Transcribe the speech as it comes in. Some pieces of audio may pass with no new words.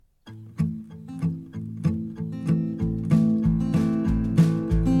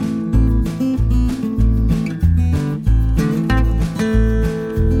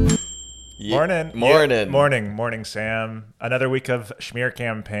Morning. Morning. Morning, Sam. Another week of Schmear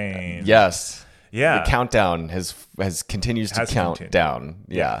campaign. Yes. Yeah. The countdown continues to count down.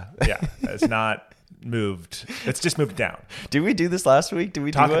 Yeah. Yeah. It's not moved. It's just moved down. Did we do this last week? Did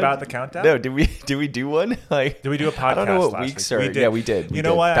we talk do about the countdown? No. Did we do one? Like, did we do a podcast? I don't know what last weeks week? are. We did. Yeah, we did. You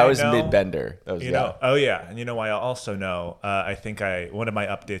know why? That was mid-bender. That was, Oh yeah, and you know why I also know? I think one of my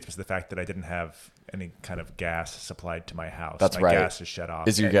updates was the fact that I didn't have any kind of gas supplied to my house. That's my right. Gas is shut off.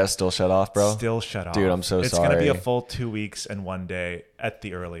 Is your gas still shut off, bro? Still shut off. Dude, I'm so sorry. It's going to be a full 2 weeks and 1 day at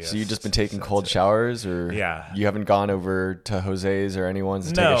the earliest. So you've just been taking cold showers, or you haven't gone over to Jose's or anyone's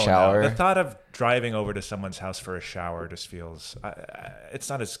to take a shower? No. The thought of driving over to someone's house for a shower just feels it's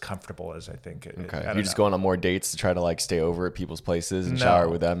not as comfortable as I think. You're just going on more dates to try to like stay over at people's places and shower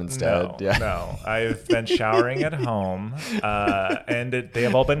with them instead. No, I've been showering at home, and they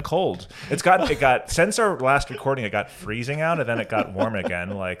have all been cold. It got since our last recording, it got freezing out, and then it got warm again.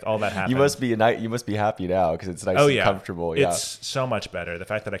 Like all that happened. You must be happy now because it's nice and comfortable. It's so much better. The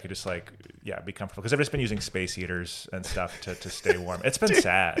fact that I could just be comfortable, because I've just been using space heaters and stuff to stay warm. It's been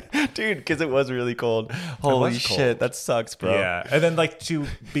sad, dude, because it was really cold. Holy shit, that sucks, bro. Yeah, and then to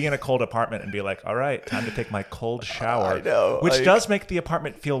be in a cold apartment and be like, all right, time to take my cold shower. I know, which does make the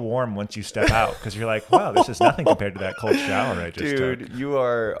apartment feel warm once you step out, because you're like, wow, this is nothing compared to that cold shower I just took. Dude, you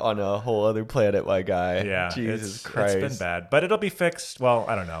are on a whole other planet, my guy. Yeah, Jesus Christ, it's been bad, but it'll be fixed. Well,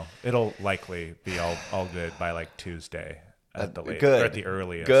 I don't know. It'll likely be all good by like Tuesday. At the latest, or at the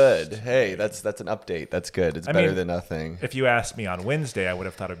earliest. Good. Hey, that's an update. That's good. It's better than nothing. If you asked me on Wednesday, I would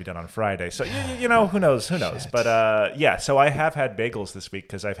have thought it would be done on Friday. So you know, who knows? But so I have had bagels this week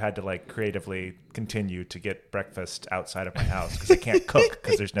because I've had to creatively continue to get breakfast outside of my house because I can't cook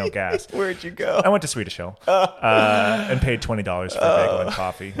because there's no gas. Where'd you go? I went to Swedish Hill and paid $20 for a bagel and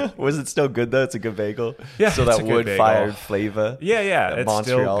coffee. Was it still good though? It's a good bagel. Yeah, so that wood-fired flavor. Yeah, it's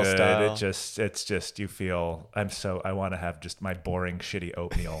Montreal still good. Style. It's just you feel. I want to have just my boring, shitty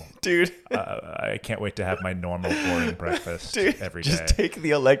oatmeal. Dude. I can't wait to have my normal, boring breakfast every day. Just take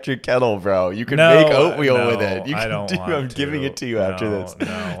the electric kettle, bro. You can make oatmeal with it. I'm giving it to you after this.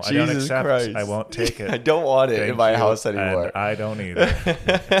 No, Jesus I don't accept. Christ. I won't take it. I don't want it in my house anymore. And I don't either.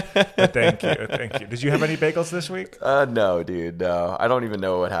 But thank you. Did you have any bagels this week? No, dude. No. I don't even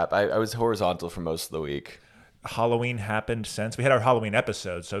know what happened. I was horizontal for most of the week. Halloween happened since we had our Halloween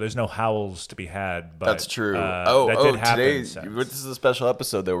episode, so there's no howls to be had. But that's true. Today this is a special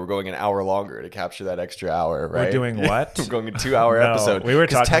episode though. We're going an hour longer to capture that extra hour, right? We're doing what? We're going a 2-hour episode. We were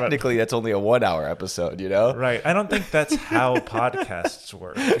talking technically that's only a 1-hour episode, you know? Right. I don't think that's how podcasts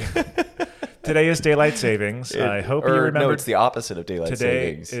work. Today is daylight savings. I hope you remember. No, it's the opposite of daylight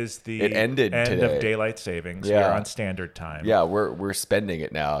savings. Today is the end of daylight savings. Yeah. We are on standard time. Yeah, we're spending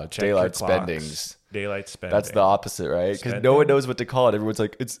it now. Check daylight spendings. Daylight spending. That's the opposite, right? Because no one knows what to call it. Everyone's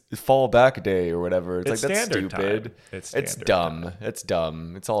like, it's fall back day or whatever. It's like, that's stupid. It's dumb. Time. It's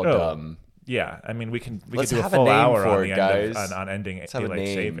dumb. It's all dumb. Yeah, I mean, we could do a have full a name hour for on it, the guys. end on ending Let's have a daylight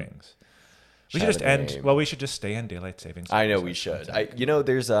name. savings. We should just end. Well, we should just stay in daylight savings. I know we should.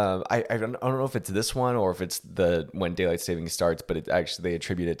 There's I don't know if it's this one or if it's when daylight savings starts, but it actually they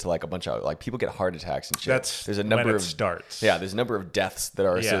attribute it to like a bunch of like people get heart attacks and shit. There's a number of starts. Yeah, there's a number of deaths that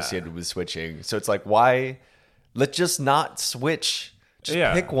are associated with switching. So it's like, why? Let's just not switch. Just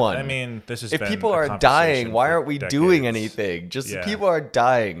pick one. I mean, if people are dying, why aren't we doing anything? People are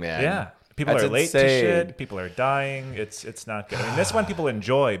dying, man. Yeah. People are late to shit. People are dying. It's not good. I mean, this one people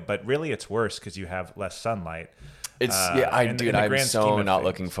enjoy, but really it's worse because you have less sunlight. I'm so not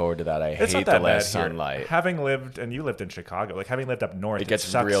looking forward to that. I hate the less sunlight. Having lived, and you lived in Chicago, having lived up north, it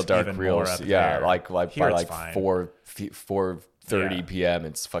gets real dark, real like by 4:30 p.m.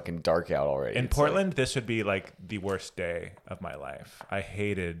 it's fucking dark out already. In Portland, this would be like the worst day of my life. I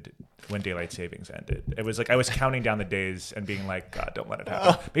hated when daylight savings ended. It was like I was counting down the days and being like, God, don't let it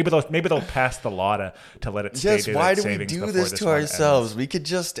happen. Maybe they'll pass the law to let it stay. Yes, why do we do this to ourselves? We could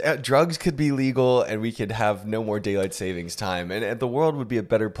just drugs could be legal and we could have no more daylight savings time, and the world would be a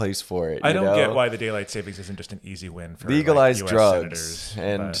better place for it. I don't get why the daylight savings isn't just an easy win for legalized US drugs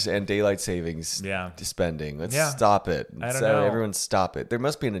senators, and daylight savings spending. Let's stop it. I don't know. Everyone stop it. There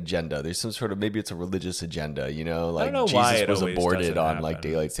must be an agenda. There's some sort of, maybe it's a religious agenda, you know, like I don't know why Jesus was aborted on happen. Like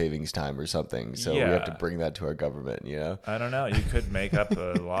daylight savings time or something. So we have to bring that to our government, you know? I don't know. You could make up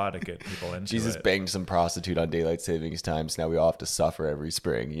a law to get people into Jesus it. banged some prostitute on daylight savings time, so now we all have to suffer every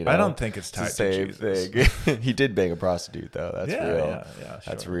spring, you know? I don't think it's tied to Jesus. Thing. He did bang a prostitute, though. That's real. Yeah, sure.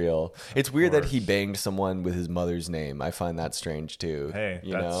 That's real. It's weird that he banged someone with his mother's name. I find that strange, too. Hey,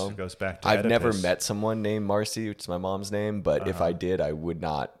 that goes back to I've never Oedipus. met someone named Marcy, which is my mom's name, but if I did, I would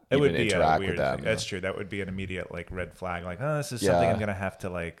not even interact with them. That's true. That would be an immediate red flag. Like, oh, this is something I'm gonna have to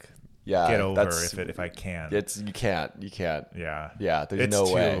Yeah, get over if I can. You can't. Yeah. Yeah, there's It's no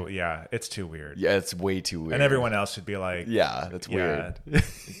too, way. Yeah, it's too weird. Yeah, it's way too weird. And everyone else would be like, yeah, that's weird.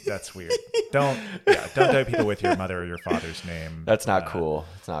 That's weird. Don't date people with your mother or your father's name. That's not cool.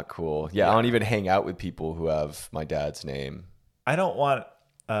 It's not cool. Yeah, I don't even hang out with people who have my dad's name. I don't want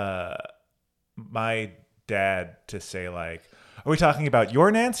my dad to say like, are we talking about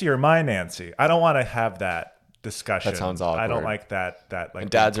your Nancy or my Nancy? I don't want to have that discussion. That sounds awkward. I don't like that like. And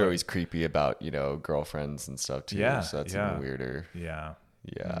dads are always creepy about, girlfriends and stuff too. Yeah, So that's even weirder. Yeah.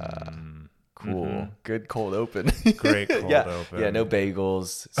 Cool. Mm-hmm. Good cold open. Great cold open. Yeah, no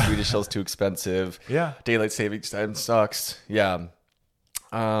bagels. Swedish shell's too expensive. Yeah. Daylight savings time sucks. Yeah.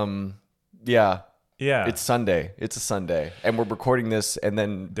 Yeah. It's Sunday. It's a Sunday. And we're recording this and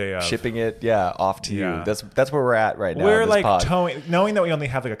then shipping it, off to you. That's where we're at right now. We're like knowing that we only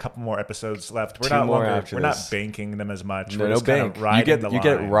have like a couple more episodes left. We're We're not banking them as much. No, we're just bank. kind of riding the line. You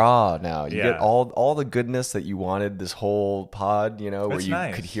get it raw now. You get all the goodness that you wanted this whole pod, where you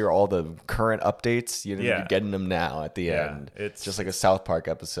could hear all the current updates. You're getting them now at the end. It's just like a South Park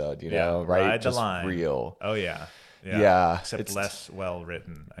episode, right? Ride just the line. real. Oh yeah. Yeah, except it's less well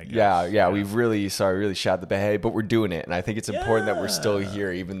written, I guess. Yeah. We've really shot the bed, but we're doing it, and I think it's important that we're still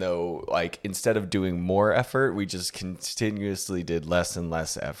here, even though, like, instead of doing more effort, we just continuously did less and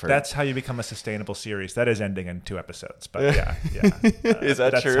less effort. That's how you become a sustainable series. That is ending in 2 episodes, but yeah. Is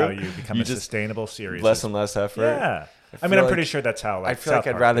that that's true? That's how you become a sustainable series. Less and less effort. Yeah. I'm pretty sure that's how. I feel like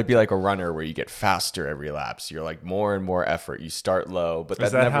I'd rather be like a runner where you get faster every lap. So you're like more and more effort. You start low, but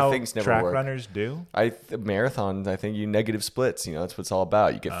things never track work. Runners do. Marathons, I think you negative splits. That's what it's all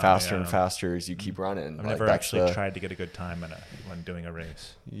about. You get faster and faster as you keep running. I've never actually tried to get a good time when doing a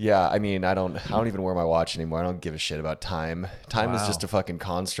race. Yeah, I don't even wear my watch anymore. I don't give a shit about time. Time is just a fucking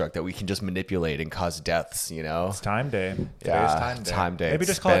construct that we can just manipulate and cause deaths. It's time day. Today's time day. Maybe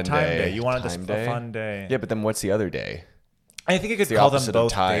just call it time day. You wanted this a fun day. Yeah, but then what's the other day? I think you could call them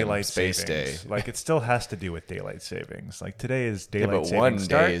both time, daylight space savings. day. Like it still has to do with daylight savings. Like today is daylight savings. But one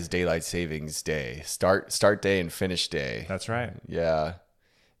day is daylight savings day. Start day and finish day. That's right. Yeah.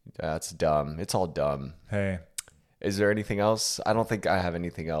 That's dumb. It's all dumb. Hey. Is there anything else? I don't think I have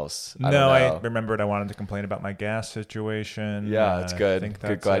anything else. I remembered I wanted to complain about my gas situation. Yeah, that's good.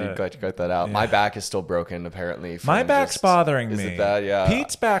 Glad you got that out. Yeah. My back is still broken, apparently. My back's bothering me. Is it that? Yeah.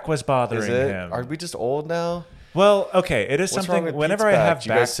 Pete's back was bothering him. Are we just old now? Well, okay, it is What's something. Whenever I have back problems,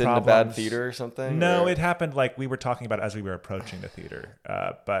 you guys sit in a bad theater or something? No, it happened like we were talking about as we were approaching the theater.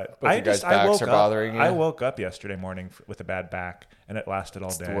 But your guys' backs are bothering you? I woke up yesterday morning with a bad back, and it lasted all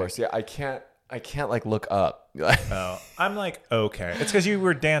day. It's the worst. Yeah, I can't like look up. Oh, I'm like, okay, it's because you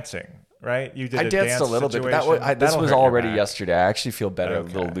were dancing. Right? You did. I danced a little bit, but this was already yesterday. I actually feel better, a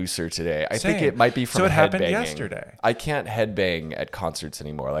little looser today. I think it might be from headbanging. So it happened yesterday. I can't headbang at concerts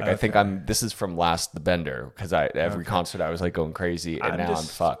anymore. Like I think this is from the Bender, because every concert I was like going crazy, and now I'm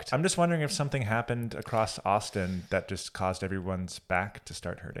fucked. I'm just wondering if something happened across Austin that just caused everyone's back to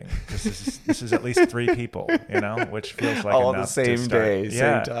start hurting. This is at least 3 people, which feels like all enough the same day,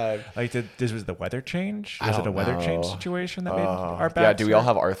 same time. Like was the weather change? Was it a weather change situation that made our back? Yeah. Do we all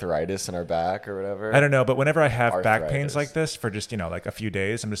have arthritis in our back or whatever? I don't know, but whenever I have back pains like this for just like a few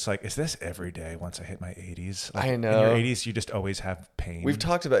days, I'm just like, is this every day once I hit my 80s? Like, I know. In your 80s, you just always have pain. We've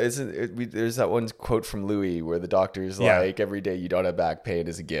talked about there's that one quote from Louis where the doctor's like, every day you don't have back pain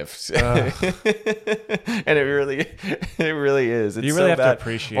is a gift. And it really is. It's you really so have bad. to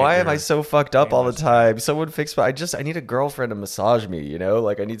appreciate. Why am I so fucked up all the time? Someone fix my. I need a girlfriend to massage me.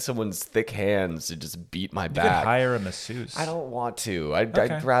 Like I need someone's thick hands to just beat my back. You could hire a masseuse. I don't want to.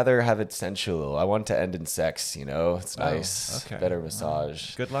 I'd rather have it sensual. I want to end in sex, it's nice. Okay. Better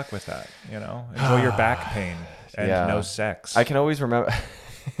massage. Good luck with that, Enjoy your back pain and no sex. I can always remember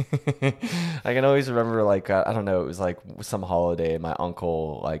like I don't know, it was like some holiday and my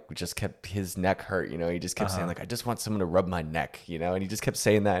uncle like just kept his neck hurt, he just kept saying like, I just want someone to rub my neck, and he just kept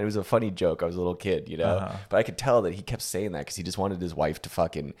saying that. It was a funny joke. I was a little kid, but I could tell that he kept saying that because he just wanted his wife to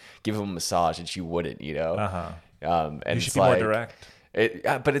fucking give him a massage and she wouldn't, and you should be more direct.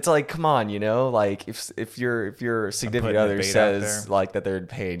 But it's like, come on, like if your significant other says like that they're in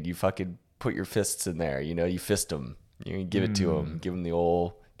pain, you fucking put your fists in there, you fist them, you give it to them, give them the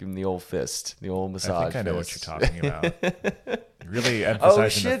old fist, the old massage. I think I know what you're talking about. Really emphasizing Oh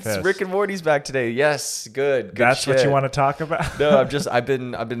shit! the fist. Rick and Morty's back today. Yes, good. That's shit. what you want to talk about? No, I've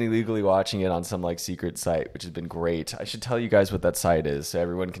been illegally watching it on some like secret site, which has been great. I should tell you guys what that site is, so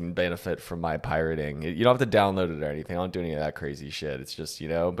everyone can benefit from my pirating. You don't have to download it or anything. I don't do any of that crazy shit. It's just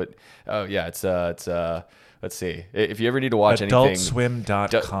but oh yeah, it's let's see. If you ever need to watch anything,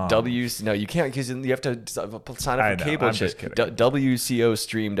 AdultSwim.com. No, you can't because you have to sign up for cable I'm shit. just kidding.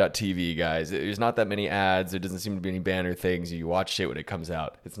 WCOstream.tv, guys. There's not that many ads. There doesn't seem to be any banner things. You watch shit when it comes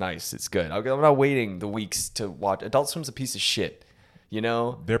out. It's nice. It's good. I'm not waiting the weeks to watch. Adult Swim's a piece of shit.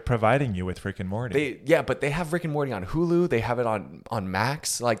 They're providing you with Rick and Morty. But they have Rick and Morty on Hulu. They have it on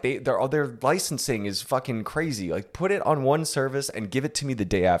Max. Like their licensing is fucking crazy. Like put it on one service and give it to me the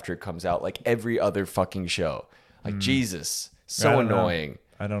day after it comes out, like every other fucking show. Like Jesus, so annoying.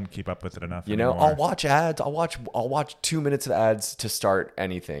 I don't keep up with it enough. I'll watch ads. I'll watch 2 minutes of ads to start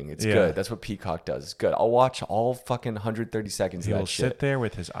anything. It's good. That's what Peacock does. It's good. I'll watch all fucking 130 seconds of that shit. He will sit there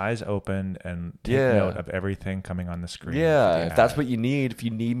with his eyes open and take note of everything coming on the screen. Yeah, if that's what you need. If you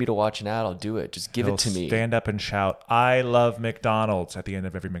need me to watch an ad, I'll do it. Just give it to me. Stand up and shout, "I love McDonald's" at the end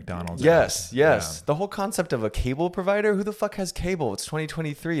of every McDonald's. Yes. ad. Yeah. The whole concept of a cable provider. Who the fuck has cable? It's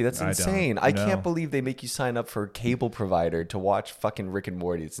 2023. That's insane. I can't believe they make you sign up for a cable provider to watch fucking Rick and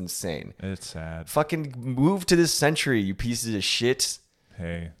Morty. It's insane. It's sad. Fucking move to this century, you pieces of shit.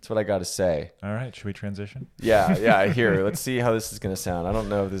 Hey. That's what I got to say. All right. Should we transition? Yeah. Here, let's see how this is going to sound. I don't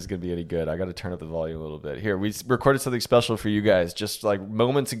know if this is going to be any good. I got to turn up the volume a little bit. Here, we recorded something special for you guys just like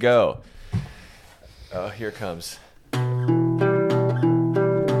moments ago. Oh, here it comes.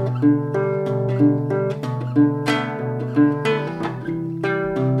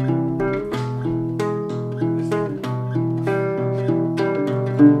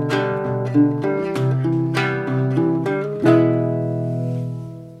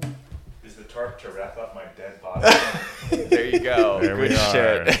 To wrap up my dead body. There you go. There Good we are.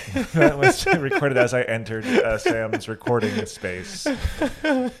 shit. That was recorded as I entered Sam's recording space.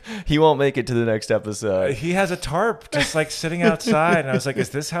 He won't make it to the next episode. He has a tarp just like sitting outside, and I was like, "Is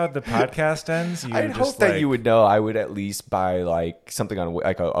this how the podcast ends?" I hope that you would know. I would at least buy like something on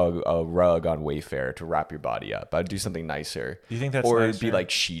like a rug on Wayfair to wrap your body up. I'd do something nicer. You think that's or nicer? it'd be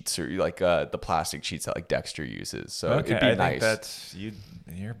like sheets or like the plastic sheets that like Dexter uses. So okay, it'd be I nice. think that's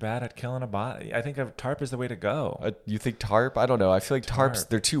you're bad at killing a body. I think a tarp is the way to go. You think tarp? I don't know. I feel like tarps,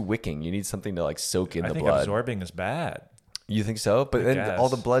 they're too wicking. You need something to like soak in the blood. I think absorbing is bad. You think so? But then all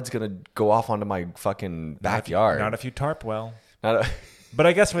the blood's going to go off onto my fucking backyard. Not if you tarp well. Not But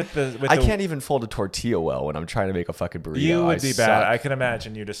I guess I can't even fold a tortilla well when I'm trying to make a fucking burrito. You would be bad. I can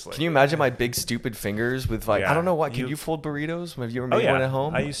imagine you just like. Can you imagine my big stupid fingers with like I don't know what? Can you fold burritos? Have you ever made one at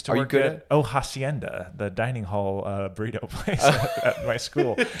home? I used to work at Hacienda, the dining hall burrito place at my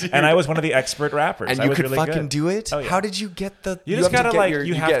school, and I was one of the expert wrappers. And I you was could really fucking good. do it. Oh, yeah. How did you get the? You just gotta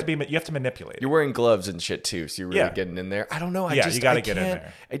you have to manipulate. You're wearing gloves and shit too, so you're really getting in there. I don't know. You gotta get in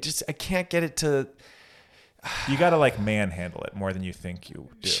there. I can't get it to. You gotta like manhandle it more than you think you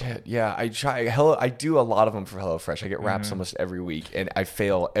do. Shit, yeah. I try. I do a lot of them for HelloFresh. I get wraps almost every week, and I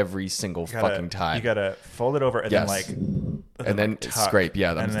fail every single fucking time. You gotta fold it over and then like, and then scrape.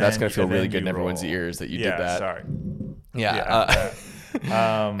 Yeah, that's gonna feel really good in everyone's ears that you did that. Sorry. Yeah.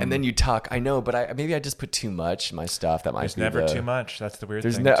 And then you tuck. I know, but maybe I just put too much in my stuff. That might there's be never too much. That's the weird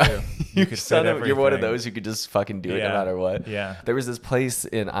thing too. You could you're one of those who could just fucking do it no matter what. Yeah. There was this place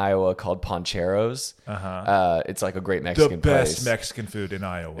in Iowa called Poncheros. It's like a great Mexican place. The best Mexican food in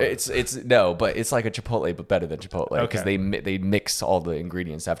Iowa. It's but it's like a Chipotle, but better than Chipotle because they mix all the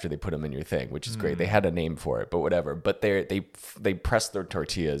ingredients after they put them in your thing, which is great. They had a name for it, but whatever. But they press their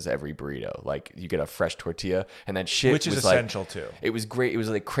tortillas every burrito. Like you get a fresh tortilla, and that shit which is was essential like, too. It was great. It was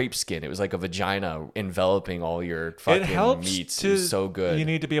like crepe skin. It was like a vagina enveloping all your fucking meats. It was so good. You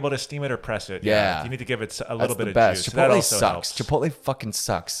need to be able to steam it or press it. Yeah. You need to give it a little bit of best. juice. Chipotle That also sucks. helps. Chipotle fucking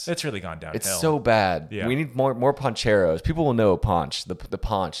sucks. It's really gone downhill. It's so bad. Yeah. We need more Poncheros. People will know Ponch. The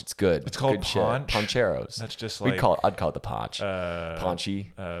Ponch. It's good. It's called good Ponch? Poncheros. That's just like I'd call it the Ponch.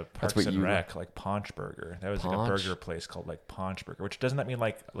 Paunchy. Parks and Rec, like Paunch Burger. That was like a burger place called like Paunch Burger, which doesn't that mean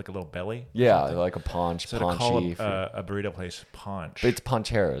like a little belly? Yeah, like a paunch. So to call a burrito place Paunch. But it's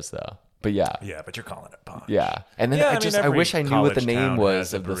Poncheros though. But yeah. Yeah, but you're calling it Paunch. Yeah. And then I wish I knew what the name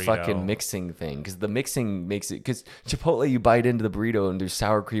was of the burrito. fucking mixing thing. Because the mixing makes it... Because Chipotle, you bite into the burrito and there's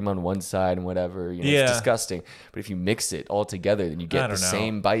sour cream on one side and whatever. It's disgusting. But if you mix it all together, then you get the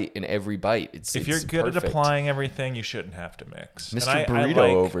same bite in every bite. If you're good at applying everything, you shouldn't have to mix. Mr. Burrito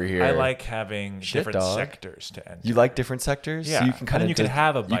over here. I like having different sectors to enter. You like different sectors? Yeah. So you can kind of... You can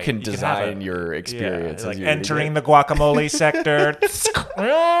have a bite. You can design your experience. Yeah, like entering the guacamole sector.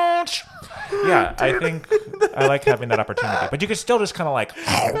 Yeah, I think I like having that opportunity. But you could still just kind of like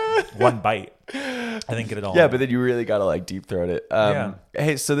one bite. I think get it all. Yeah, but then you really gotta like deep throat it. Yeah.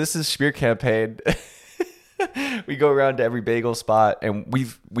 Hey, so this is Schmear Campaign. We go around to every bagel spot, and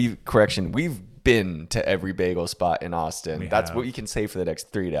we've been to every bagel spot in Austin. That's what you can say for the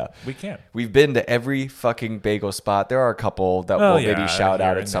next 3 now. We can. We've been to every fucking bagel spot. There are a couple that we'll maybe shout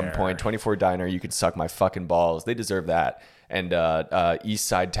out at some point. 24 Diner, you can suck my fucking balls. They deserve that. And East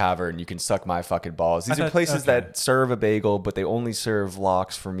Side Tavern, you can suck my fucking balls. These are places that serve a bagel, but they only serve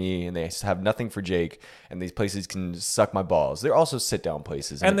lox for me, and they have nothing for Jake. And these places can suck my balls. They're also sit-down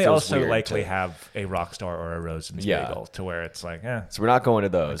places. And they also likely have a Rockstar or a Rosens bagel to where it's like, So we're not going to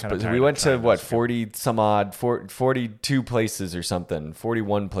those. But we went to, 42 places or something.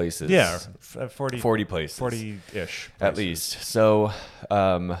 41 places. Yeah, 40 places. 40-ish. At least. So,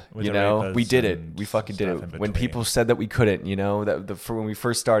 we did it. We fucking did it. When people said that we couldn't, when we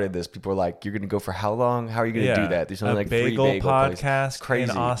first started this, people were like, you're going to go for how long? How are you going to do that? There's only like 3 bagel podcast Crazy.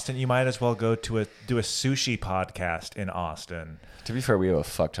 in Austin. You might as well go to do a sushi podcast in Austin. To be fair, we have a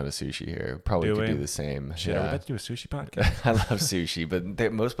fuck ton of sushi here. Probably could do the same. Should I do a sushi podcast? I love sushi,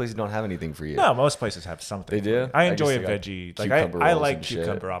 but most places don't have anything for you. No, most places have something. They do? I enjoy a veggie. Like I like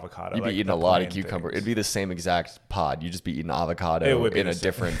cucumber avocado. You'd be eating a lot of cucumber. It'd be the same exact pod. You'd just be eating avocado in a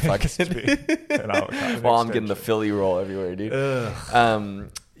different fucking... an avocado. Well, I'm getting the Philly roll everywhere, dude.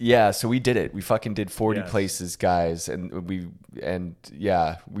 Yeah, so we did it. We fucking did 40 places, guys, and we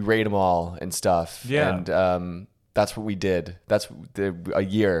rate them all and stuff. Yeah, and that's what we did. That's a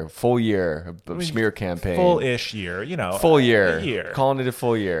full year of Schmear Campaign. Full-ish year, Full year. A year. Calling it a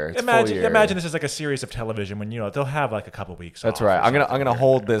full year. Imagine this is like a series of television when they'll have like a couple weeks. That's right. I'm gonna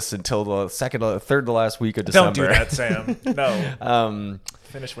hold this until the third to last week of December. Don't do that, Sam. No.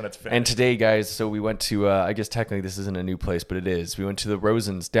 Finish when it's finished. And today, guys, so we went to, I guess technically this isn't a new place, but it is. We went to the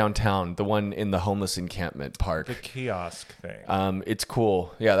Rosens downtown, the one in the homeless encampment park. The kiosk thing. It's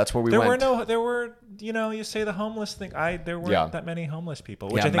cool. Yeah, that's where we went. There were, you say the homeless thing. There weren't that many homeless people.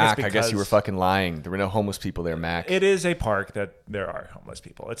 Which I think Mac, is because I guess you were fucking lying. There were no homeless people there, Mac. It is a park that there are homeless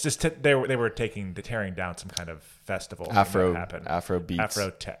people. It's just they were tearing down some kind of festival. Afro beats.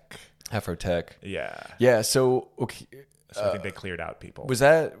 Afro tech. Yeah. Yeah, so, okay. So I think they cleared out people. Was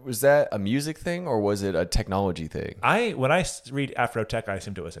that a music thing or was it a technology thing? When I read Afro tech, I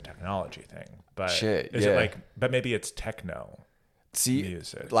assumed it was a technology thing. But it but maybe it's techno. See,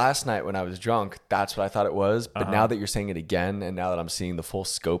 music. Last night when I was drunk, that's what I thought it was. But now that you're saying it again, and now that I'm seeing the full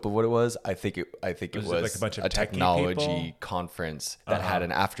scope of what it was, I think it was like a bunch of technology conference that had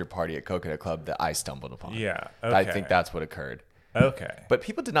an after party at Coconut Club that I stumbled upon. Yeah, okay. I think that's what occurred. Okay. But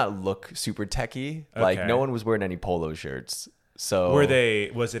people did not look super techie. Like no one was wearing any polo shirts. So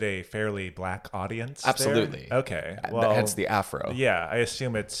was it a fairly black audience? Absolutely. There? Okay. Well, hence the afro. Yeah, I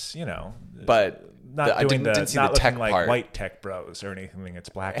assume it's, but not looking tech like part. White tech bros or anything. It's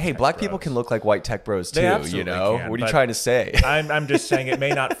black. Hey, black people can look like white tech bros too. They absolutely can, what are you trying to say? I'm just saying it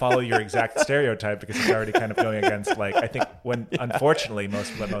may not follow your exact stereotype because it's already kind of going against I think unfortunately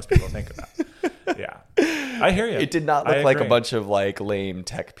what most people think about. Yeah, I hear you. It did not look like a bunch of lame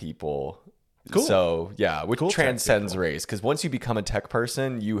tech people. Cool. So yeah, which transcends race, because once you become a tech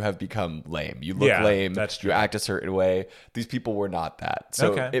person, you have become lame. You look lame. That's true. You act a certain way. These people were not that.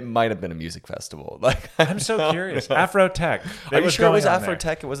 So it might have been a music festival. I'm so curious. Afro tech. Are you sure it was Afro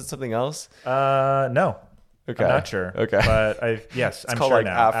tech? It wasn't something else? No. Okay. I'm not sure. Okay. But I'm sure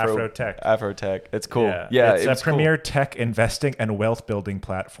now. Afro Tech. Afro Tech. It's cool. Yeah. It's a premier tech investing and wealth building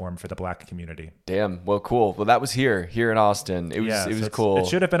platform for the black community. Damn. Well, cool. Well, that was here in Austin. It was cool. It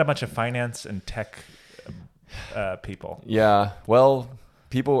should have been a bunch of finance and tech people. Yeah. Well,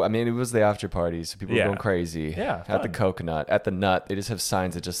 people, it was the after party, so people were going crazy. Yeah. At the Coconut. At the Nut, they just have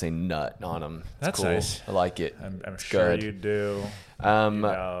signs that just say nut on them. That's cool. Nice. I like it. I'm sure you do.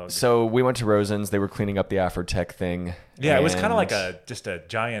 So we went to Rosens. They were cleaning up the Afro Tech thing. Yeah, it was kind of like just a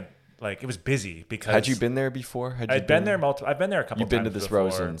giant. It was busy because. Had you been there before? I've been there multiple. I've been there a couple times. You've been to this before.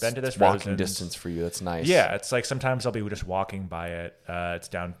 Rosens. Been to this walking Rosens. distance for you. That's nice. Yeah, it's like sometimes I'll be just walking by it. It's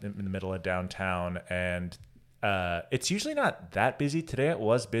down in the middle of downtown, and it's usually not that busy. Today it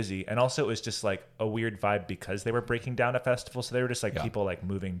was busy, and also it was just like a weird vibe because they were breaking down a festival. So they were just people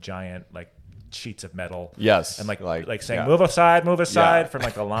moving giant sheets of metal. Yes. And like saying, move aside from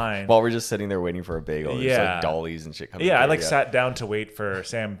like a line. While we're just sitting there waiting for a bagel. There's like dollies and shit coming through. I like sat down to wait for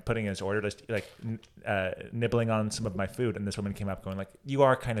Sam putting his order list, like nibbling on some of my food. And this woman came up going like, you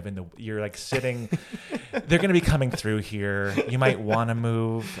are kind of you're like sitting, they're going to be coming through here. You might want to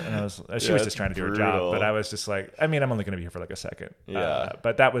move. And she was just trying to do her job. But I was just like, I mean, I'm only going to be here for like a second. Yeah.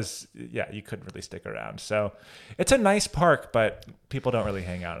 But that was, you couldn't really stick around. So it's a nice park, but people don't really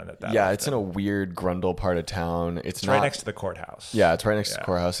hang out in it that often. It's in a weird Grundle part of town. It's right next to the courthouse. Yeah, it's right next to the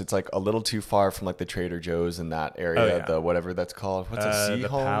courthouse. It's like a little too far from like the Trader Joe's in that area, the whatever that's called. What's it, Sea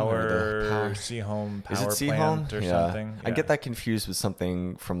Home? The power Sea Home power plant or something. I get that confused with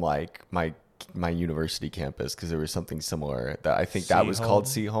something from like my university campus because there was something similar that I think that was called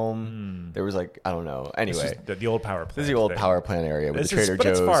Sea Home. There was like, I don't know. Anyway, the old power plant. This is the old power plant area with the Trader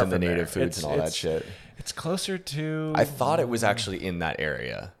Joe's and the native foods and all that shit. It's closer to... I thought it was actually in that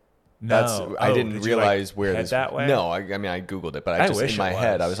area. No. I didn't realize where this... that way? No, I mean, I Googled it, but I just in my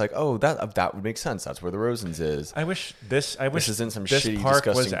head, I was like, oh, that would make sense. That's where the Rosens is. I wish this isn't some this shitty, park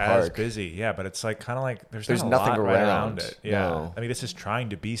disgusting was park. as busy. Yeah, but it's like kind of like there's nothing lot around it. Yeah. No. I mean, this is trying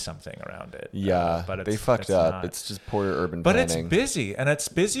to be something around it. Yeah, but they fucked up. Not. It's just poor urban but planning. It's busy, and it's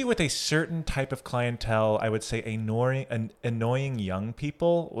busy with a certain type of clientele. I would say annoying young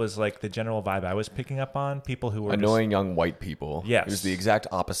people was like the general vibe I was picking up on. People who were annoying young white people. Yes. It was the exact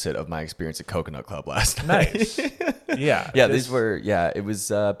opposite of my experience at Coconut Club last night. Nice. Yeah. These were, it was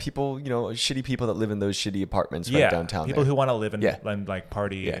people, shitty people that live in those shitty apartments right downtown. People there. who want to live and like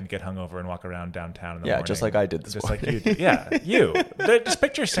party and get hungover and walk around downtown in the morning. Just like I did this morning. Just like you did. Yeah, you. Just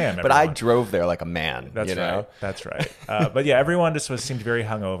picture Sam. But I drove there like a man. That's right. That's right. But everyone just seemed very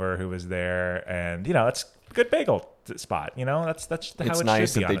hungover who was there. And, it's a good bagel spot. That's how it's it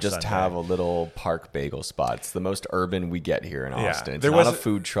nice should be that they on a just Sunday. have a little park bagel spot. It's the most urban we get here in Austin. It's there not was a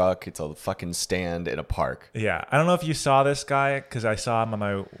food truck. It's a fucking stand in a park. Yeah, I don't know if you saw this guy because I saw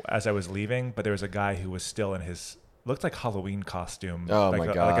him as I was leaving, but there was a guy who was still in his looked like Halloween costume. Oh my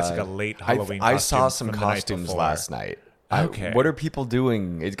god! I guess like a late Halloween. I saw some costumes last night. Okay. What are people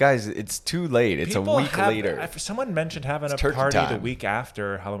doing? Guys, it's too late. It's a week later. Someone mentioned having a party the week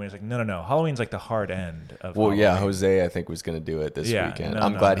after Halloween. It's like, no. Halloween's like the hard end of Halloween. Yeah, Jose, I think, was going to do it this weekend.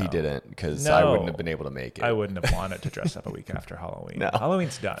 I'm glad he didn't because I wouldn't have been able to make it. I wouldn't have wanted to dress up a week after Halloween. No.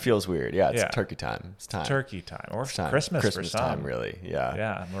 Halloween's done. Feels weird. Yeah, it's turkey time. It's time. Turkey time. Or time. Christmas for some. time, really. Yeah.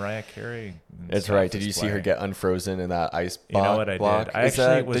 Yeah, Mariah Carey. That's right. Did you see her get unfrozen in that ice block? You know what I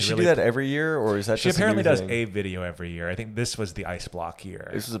did? Does she do that every year, or is that she just apparently a new does thing? a video every year. I think this was the ice block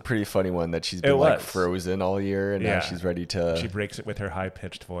year. This was a pretty funny one that she's been like frozen all year, and now she's ready to. She breaks it with her high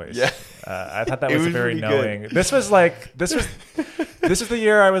pitched voice. Yeah, I thought that was very knowing. Good. This was this is the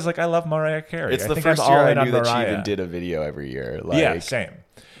year I was like, I love Mariah Carey. It's the first year I knew that she even did a video every year. Yeah, same.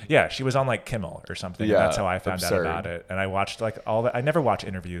 Yeah, she was on like Kimmel or something. Yeah, and that's how I found out about it. And I watched like all the. I never watch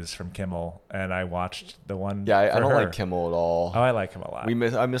interviews from Kimmel, and I watched the one. Yeah, I don't like Kimmel at all. Oh, I like him a lot.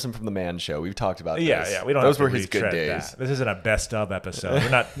 I miss him from the Man Show. We've talked about this. Yeah. We don't. Those have were his good days. That. This isn't a best of episode. We're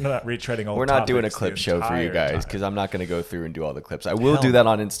not retreading old. We're not doing a clip show for you guys because I'm not going to go through and do all the clips. I will do that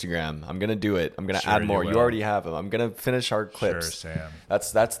on Instagram. I'm going to do it. I'm going to add more. You already have them. I'm going to finish our clips. Sure, Sam.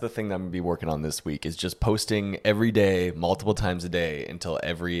 That's the thing that I'm going to be working on this week is just posting every day, multiple times a day until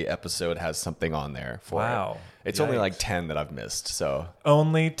every episode has something on there for it. It's only like 10 that I've missed, so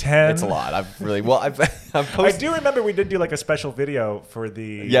only 10. It's a lot. I've posted. I do remember we did do like a special video for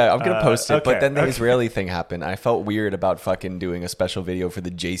the. Yeah, I'm gonna post it, but then the Israeli thing happened. I felt weird about fucking doing a special video for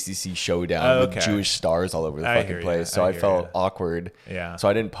the JCC showdown with Jewish stars all over the fucking place. So I felt awkward. Yeah. So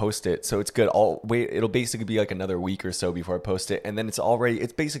I didn't post it. So it's good. It'll basically be like another week or so before I post it, and then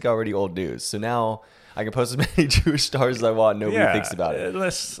it's basically already old news. So now I can post as many Jewish stars as I want. Nobody thinks about it.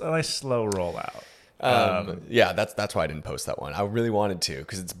 Let's slow roll out. That's why I didn't post that one. I really wanted to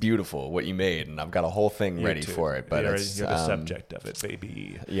because it's beautiful what you made, and I've got a whole thing ready for it. But you're the subject of it,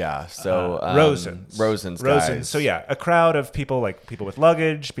 baby. Yeah. So Rosens, guys. So a crowd of people, like people with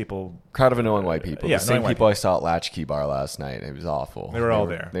luggage, crowd of annoying white people. Yeah, the same people I saw at Latchkey Bar last night. It was awful. They were all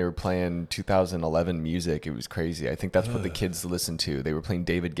there. They were playing 2011 music. It was crazy. I think that's what the kids listen to. They were playing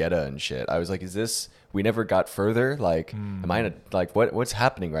David Guetta and shit. I was like, is this? We never got further. Like, am I what's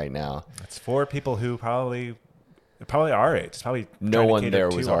happening right now? It's for people who probably our age. It's probably no one there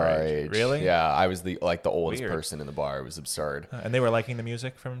was our age. Really? Yeah, I was the oldest person in the bar. It was absurd. And they were liking the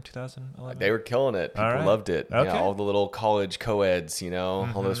music from 2011. They were killing it. People loved it. Okay. Yeah, all the little college co-eds,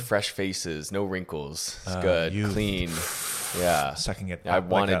 all those fresh faces, no wrinkles. It's good, clean. Yeah. sucking it. I up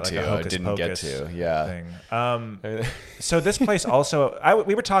wanted like to. I didn't get to. Yeah. Thing. So this place also,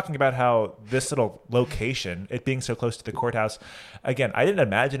 we were talking about how this little location, it being so close to the courthouse, again, I didn't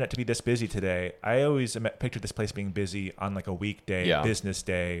imagine it to be this busy today. I always pictured this place being busy on like a weekday, business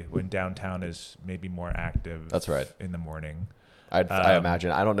day, when downtown is maybe more active. That's right. In the morning. I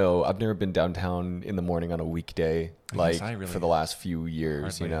imagine. I don't know. I've never been downtown in the morning on a weekday, for the last few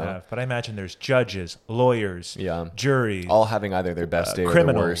years, you know. Have. But I imagine there's judges, lawyers, juries, all having either their best day or their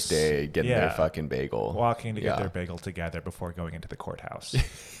worst day, getting their fucking bagel, walking to get their bagel together before going into the courthouse.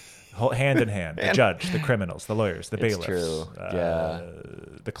 Hand in hand, the judge, the criminals, the lawyers, the bailiffs. True.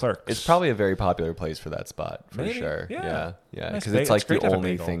 The clerks. It's probably a very popular place for that spot, for sure. Yeah. Because it's like the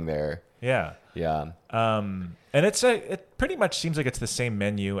only thing there. Yeah. Yeah. And it pretty much seems like it's the same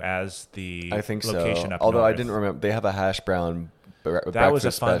menu as the I think location so. up Although north. I didn't remember, they have a hash brown breakfast that was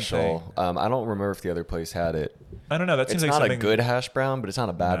a fun special. thing. I don't remember if the other place had it. I don't know. That seems it's like not something... a good hash brown, but it's not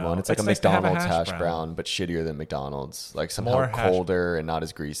a bad one. It's like a nice to have McDonald's a hash brown, but shittier than McDonald's. Like somehow More colder and not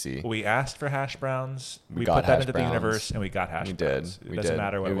as greasy. We asked for hash browns. We got put that hash into browns. the universe, and we got hash browns. We doesn't did.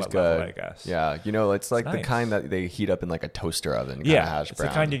 matter It was what good. level, I guess. Yeah, you know, it's like the nice. kind that they heat up in like a toaster oven. Kind Yeah, of hash it's brown.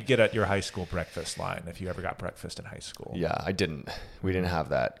 the kind you'd get at your high school breakfast line if you ever got breakfast in high school. Yeah, I didn't. We didn't have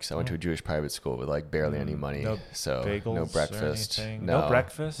that because I went to a Jewish private school with like barely any money. No so bagels no breakfast. or anything? No No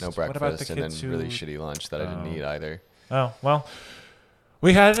breakfast? No What breakfast. about the and then kids really who- shitty lunch that I didn't eat either. Oh, well,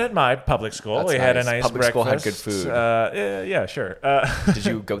 we had it at my public school. That's We had a nice. nice Public breakfast. school had good food. Yeah, sure. Did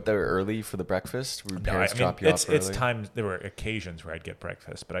you go there early for the breakfast? Were your No, parents drop you off early? it's times. There were occasions where I'd get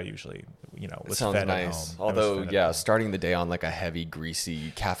breakfast, but I usually, was Sounds fed nice. at home. I was Although, fed at yeah, home. starting the day on like a heavy,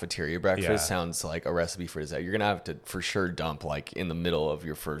 greasy cafeteria breakfast Yeah. sounds like a recipe for disaster. You're gonna have to for sure dump like in the middle of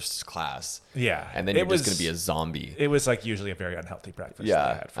your first class. Yeah, and then you're just gonna be a zombie. It was like usually a very unhealthy breakfast. that I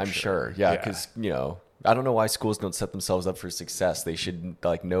Yeah, had, for I'm sure. Yeah, because I don't know why schools don't set themselves up for success. They should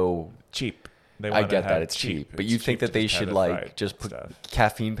like know. cheap. They I wanna get have that it's cheap, but you think cheap that to they just have should it like fried just and put stuff.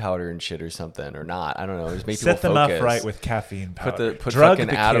 caffeine powder and shit or something or not? I don't know. Just make Set people them focus. up right with caffeine powder. Put Drug fucking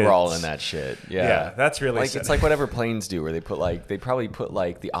the Adderall kids. in that shit. Yeah, that's really like sad. it's like whatever planes do, where they probably put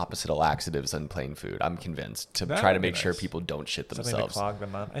like the opposite of laxatives on plane food. I'm convinced to That try to would be make sure nice. people don't shit Something themselves. to clog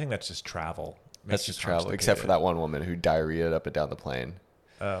them up. I think that's just travel. That's just travel, except for that one woman who diarrheaed up and down the plane.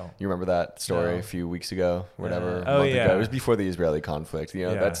 Oh. You remember that story No. a few weeks ago, whatever, a Oh, month yeah. ago? It was before the Israeli conflict. You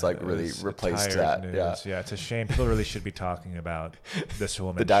know, that's like it really was replaced tired that. news. Yeah. It's a shame. People really should be talking about this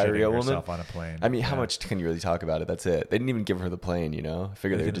woman The diarrhea shitting woman? herself on a plane. I mean, how Yeah. much can you really talk about it? That's it. They didn't even give her the plane, you know? I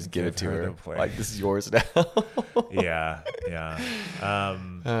figured they would didn't just give it to give her her. the plane. Like, this is yours now. Yeah.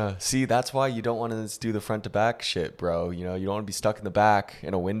 See, that's why you don't want to do the front to back shit, bro. You know, you don't want to be stuck in the back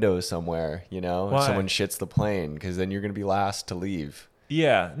in a window somewhere, you know? Why? If someone shits the plane, because then you're going to be last to leave.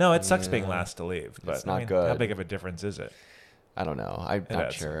 Yeah. No, it sucks being last to leave. But It's not I mean, good. How big of a difference is it? I don't know. I'm not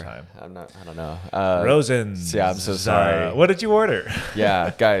adds some sure. time. I don't know. Rosens. yeah, I'm so sorry. What did you order?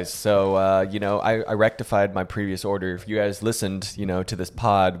 Yeah, guys. So, I rectified my previous order. If you guys listened, to this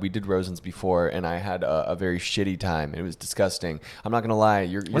pod, we did Rosens before, and I had a very shitty time. It was disgusting. I'm not gonna lie.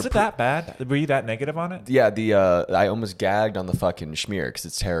 Was it that bad? Were you that negative on it? Yeah, I almost gagged on the fucking schmear because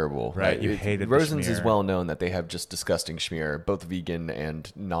it's terrible. Right, you hated the Rosens is schmear. well known that they have just disgusting schmear, both vegan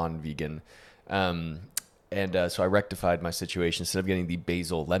and non-vegan. So I rectified my situation. Instead of getting the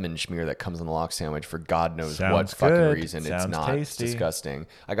basil lemon schmear that comes on the lox sandwich for God knows what Sounds fucking good. reason, it's Sounds not. tasty. It's disgusting.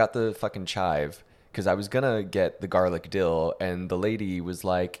 I got the fucking chive because I was gonna get the garlic dill, and the lady was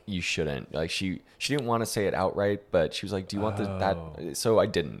like, "You shouldn't." Like she didn't want to say it outright, but she was like, "Do you want that?" So I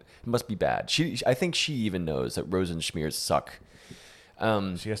didn't. It must be bad. I think she even knows that Rosen schmears suck.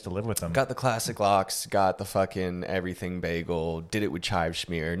 She has to live with them. Got the classic lox, got the fucking everything bagel, did it with chive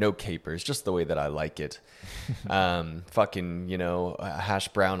schmear, no capers, just the way that I like it. A hash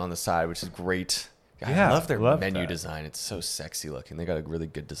brown on the side, which is great. Yeah, I love their love menu that. design. It's so sexy looking. They got a really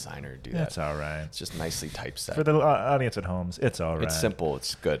good designer to do that. That's all right. It's just nicely typeset. For the audience at home, it's all right. It's simple.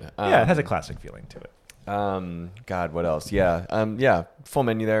 It's good. Yeah, it has a classic feeling to it. God, what else? Yeah. Full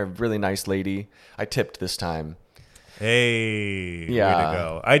menu there. Really nice lady. I tipped this time. Hey, Yeah. way to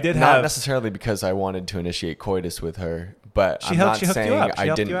go. I did Not have... necessarily because I wanted to initiate coitus with her, but She I'm hooked- not she hooked you saying up. She I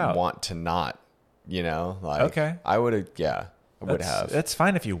helped you didn't out. want to not, like, Okay. I would have, I would have. It's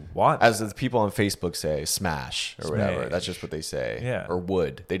fine if you want. As the people on Facebook say, smash or whatever. Smash. That's just what they say. Yeah. Or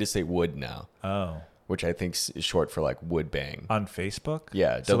would. They just say would now, Oh. which I think is short for like wood bang. On Facebook?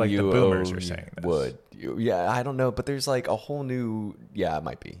 Yeah. So like the boomers are saying this. Wood. Yeah, I don't know, but there's like a whole new. Yeah, it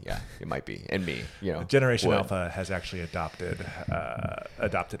might be. Yeah, it might be. And me, Generation wood. Alpha has actually adopted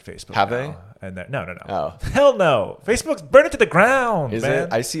Facebook. Have now. they? And no. Oh. Hell no! Facebook's burn it to the ground. Is man.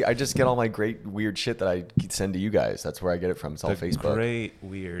 it? I just get all my great weird shit that I send to you guys. That's where I get it from. It's all Facebook. Great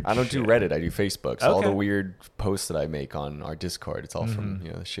weird. I don't do Reddit. I do Facebook. So all Okay. the weird posts that I make on our Discord, it's all from the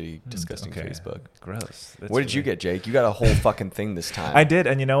shitty, disgusting Okay. Facebook. Gross. That's What did you get, Jake? You got a whole fucking thing this time. I did,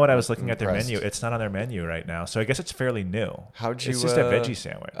 and you know what? I was looking at their Impressed. menu. It's not on their menu right now, so I guess it's fairly new. How'd you? It's just a veggie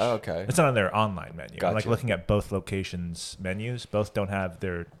sandwich. Oh, okay. It's not on their online menu. I'm like Gotcha. looking at both locations' menus. Both don't have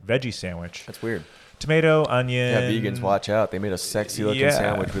their veggie sandwich. That's weird. Tomato, onion. Yeah, vegans, watch out. They made a sexy looking Yeah.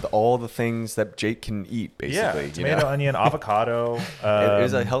 sandwich with all the things that Jake can eat, basically. Yeah, tomato, onion, avocado. It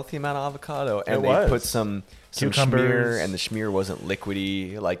was a healthy amount of avocado, and it they was. put some Cucumbers. schmear, and the schmear wasn't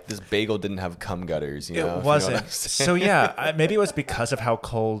liquidy. Like this bagel didn't have cum gutters. You know, if you know It what wasn't. I'm saying. So yeah, maybe it was because of how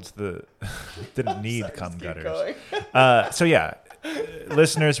cold the didn't need cum gutters. going. So yeah,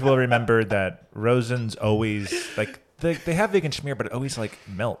 listeners will remember that Rosens always like they have vegan schmear, but it always like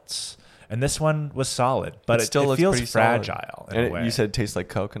melts. And this one was solid, but It still looks feels pretty solid. fragile in And a way. you said it tastes like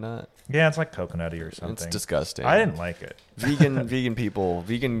coconut. Yeah, it's like coconutty or something. It's disgusting. I didn't like it. Vegan people,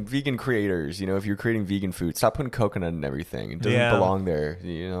 vegan creators. If you're creating vegan food, stop putting coconut in everything. It doesn't Yeah. belong there.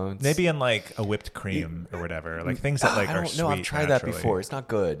 It's, Maybe in like a whipped cream or whatever, like things that like I are don't know. sweet. I've tried that naturally. before. It's not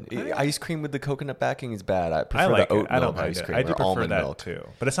good. Ice cream with the coconut backing is bad. I prefer I like the oat it. I milk don't mind ice it. cream I do or prefer almond that milk. too,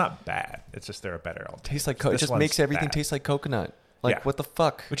 but it's not bad. It's just there are better alternatives. Tastes like This it just one's makes everything bad. taste like coconut. Like Yeah. what the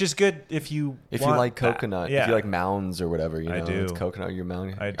fuck? Which is good if you If you want like that. coconut, Yeah. if you like mounds or whatever, I do. it's coconut. You're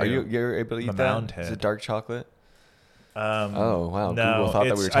mound. I Are do. you're able to eat I'm a that? mound Is head. it dark chocolate? Oh wow. No, Google thought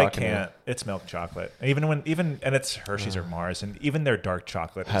that we were I talking. can't. It's milk chocolate. And it's Hershey's or Mars, and even their dark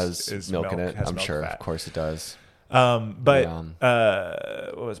chocolate Has milk in it. has I'm milk sure. fat. Of course it does. But Yeah.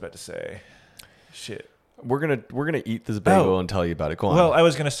 what was I about to say? Shit. We're gonna eat this bagel and tell you about it. Go on. Well, I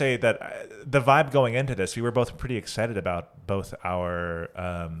was going to say that the vibe going into this, we were both pretty excited about both our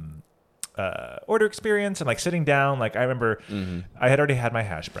order experience and like sitting down. Like I remember I had already had my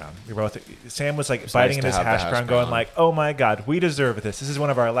hash brown. We were both, Sam was like biting nice in to his have the hash hash brown going brown. like, oh my God, we deserve this. This is one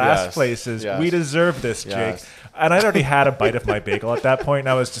of our last Yes, places. yes. We deserve this, Yes. Jake. And I'd already had a bite of my bagel at that point, and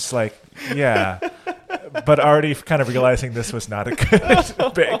I was just like, yeah. But already kind of realizing this was not a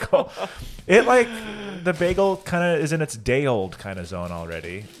good bagel. The bagel kind of is in its day old kind of zone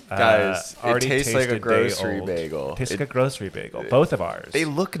already. Guys, it already tastes like a tasted grocery day-old. bagel. Tastes like a grocery bagel. Both of ours. They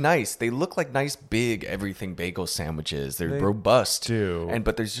look nice. They look like nice, big everything bagel sandwiches. They're They robust. do.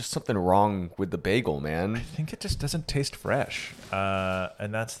 But there's just something wrong with the bagel, man. I think it just doesn't taste fresh,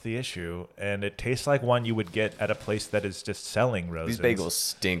 and that's the issue. And it tastes like one you would get at a place that is just selling Rosens. These bagels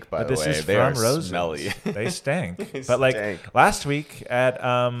stink, by But the this way. is They from are Rosens. smelly. They stink. They But like stink. last week at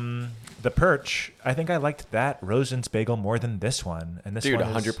the Perch, I think I liked that Rosens bagel more than this one. And this Dude, one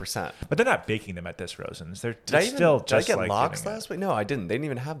is- 100%. But they're not baking them at this Rosens. They're Did I still did just I get like lox getting it. last week? No, I didn't. They didn't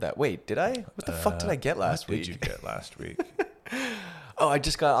even have that. Wait, did I? What the fuck did I get last What week? did you get last week? Oh, I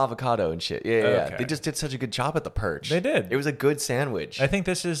just got avocado and shit. Yeah. Okay. They just did such a good job at the Perch. They did. It was a good sandwich. I think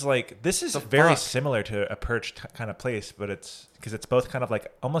this is very fuck? similar to a Perch kind of place, but it's because it's both kind of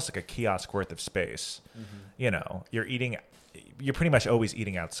like almost like a kiosk worth of space. You're pretty much always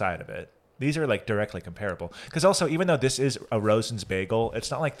eating outside of it. These are like directly comparable. Because also, even though this is a Rosens bagel,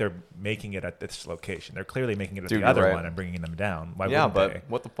 it's not like they're making it at this location. They're clearly making it at Dude, the you're other right. one and bringing them down. Why yeah, wouldn't but they?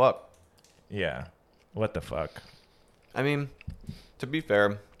 what the fuck? Yeah. What the fuck? I mean, to be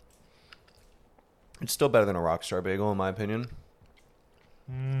fair, it's still better than a Rockstar bagel, in my opinion.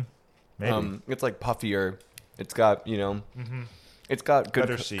 Maybe. It's like puffier. It's got, it's got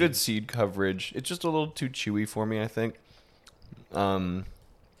Better good seed. good seed coverage. It's just a little too chewy for me, I think.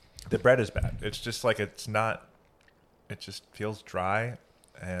 The bread is bad. It's just like it just feels dry.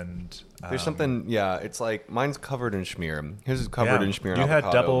 And There's something, it's like mine's covered in schmear. His is covered in schmear. And You had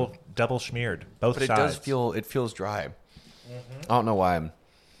avocado. double smeared both But it sides. does feels dry. I don't know why.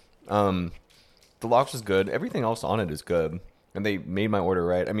 The lox is good. Everything else on it is good, and they made my order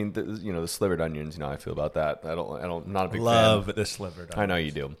right. I mean, the slivered onions. You know how I feel about that. I'm not a big Love fan. the slivered. I know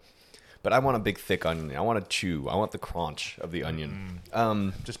you do, but I want a big thick onion. I want to chew. I want the crunch of the onion.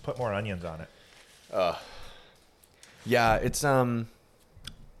 Just put more onions on it. Yeah, it's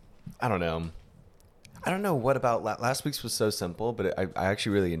I don't know. I don't know what about last week's was so simple, but I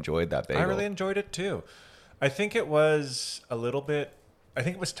actually really enjoyed that bagel. I really enjoyed it too. I think it was a little bit. I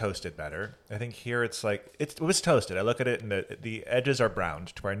think it was toasted better. I think here it's like it was toasted. I look at it and the edges are browned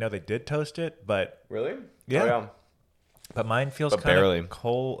to where I know they did toast it, but Really? Yeah. Oh, yeah. But mine feels kind of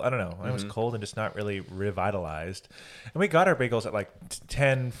cold. I don't know. Mine was cold and just not really revitalized. And we got our bagels at like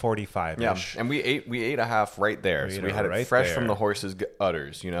 10:45. Yeah, and we ate a half right there. So we had it fresh from the horse's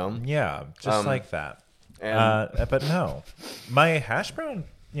udders, you know? Yeah, just like that. But no, my hash brown,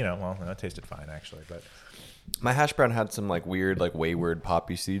 well, it tasted fine actually. But my hash brown had some like weird, like wayward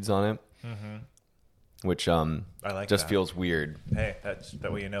poppy seeds on it, which I like. Just feels weird. Hey,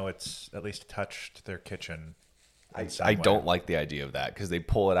 that way it's at least touched their kitchen. I don't like the idea of that because they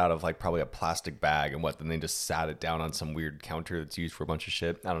pull it out of like probably a plastic bag and then they just sat it down on some weird counter that's used for a bunch of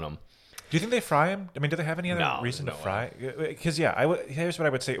shit. I don't know. Do you think they fry them? I mean, do they have any other reason to fry? Because here's what I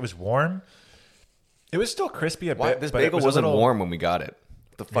would say: it was warm. It was still crispy a bit. This bagel wasn't warm when we got it.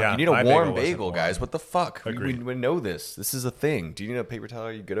 What the fuck? Yeah, you need a warm bagel, guys. Warm. What the fuck? We know this. This is a thing. Do you need a paper towel?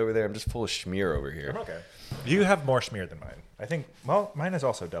 Are you good over there? I'm just full of schmear over here. I'm okay. You have more schmear than mine. I think. Well, mine has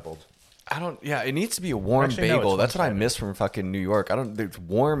also doubled. Yeah, it needs to be a warm bagel. That's what I miss from fucking New York. There's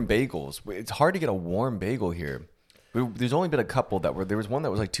warm bagels. It's hard to get a warm bagel here. There's only been a couple there was one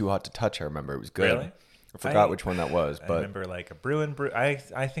that was like too hot to touch. I remember it was good. Really? I forgot which one that was, but I remember like a Brew and Brew. I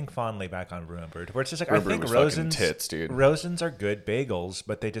think fondly back on Brew and Brew, where it's just like Brew I think Rosens tits, dude. Rosens are good bagels,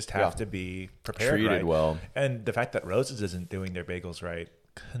 but they just have to be prepared treated well. And the fact that Rosens isn't doing their bagels right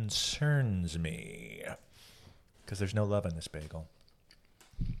concerns me because there's no love in this bagel.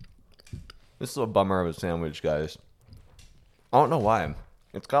 This is a bummer of a sandwich, guys. I don't know why.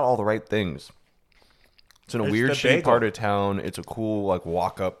 It's got all the right things. It's in a weird, shitty part of town. It's a cool, like,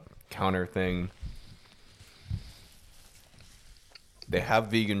 walk-up counter thing. They have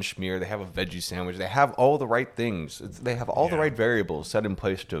vegan schmear. They have a veggie sandwich. They have all the right things. They have all the right variables set in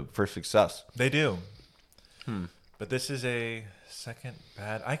place for success. They do. But this is a second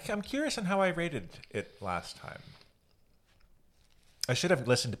bad. I'm curious on how I rated it last time. I should have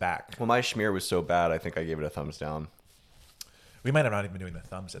listened back. Well, my schmear was so bad, I think I gave it a thumbs down. We might have not even been doing the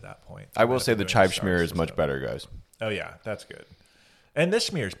thumbs at that point. I will say the chive schmear is much better, guys. Oh, yeah. That's good. And this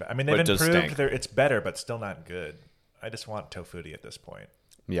schmear is better. I mean, they've improved. It's better, but still not good. I just want tofutti at this point.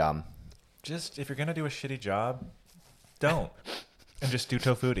 Yeah. Just, if you're going to do a shitty job, don't. And just do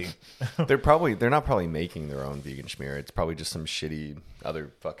tofutti. They're not probably making their own vegan schmear. It's probably just some shitty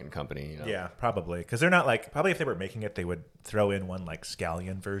other fucking company. Yeah, probably. Because they're not like, probably if they were making it, they would throw in one like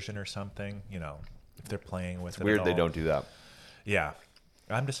scallion version or something, if they're playing with it. It's weird they don't do that. Yeah.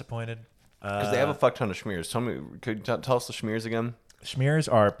 I'm disappointed. Because they have a fuck ton of schmears. Could you tell us the schmears again?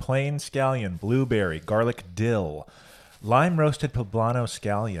 Schmears are plain scallion, blueberry, garlic dill, lime roasted poblano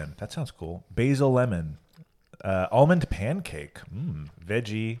scallion. That sounds cool. Basil lemon. Almond pancake,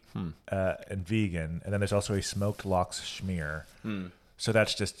 veggie, and vegan. And then there's also a smoked lox schmear. So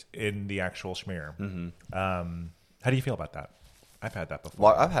that's just in the actual schmear. How do you feel about that? I've had that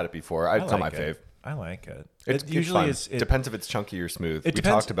before. Well, I've had it before. It's not my fave. I like it. It usually is. It depends if it's chunky or smooth. We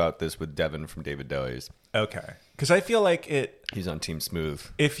talked about this with Devin from David Doey's. Okay. Because I feel like he's on Team Smooth.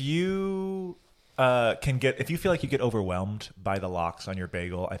 If you if you feel like you get overwhelmed by the lox on your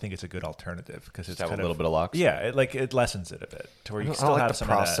bagel, I think it's a good alternative because it's have a little bit of lox. Yeah, it lessens it a bit to where you still have some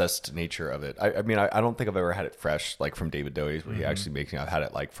processed nature of it. I mean, I don't think I've ever had it fresh, like from David Doey's, where he actually makes it. I've had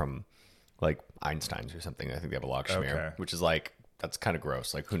it like from like Einstein's or something. I think they have a lox schmear, which is like that's kind of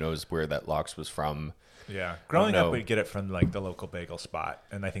gross. Like who knows where that lox was from? Yeah, growing up, we'd get it from like the local bagel spot,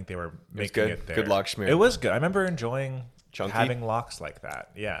 and I think they were making it there. Good lox schmear. It was good. I remember enjoying having lox like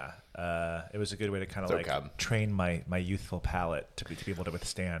that. Yeah. It was a good way to kind of train my youthful palate to be able to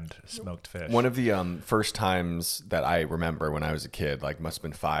withstand smoked fish. One of the first times that I remember when I was a kid, like must have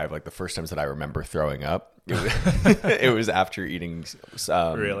been 5, like the first times that I remember throwing up, it was after eating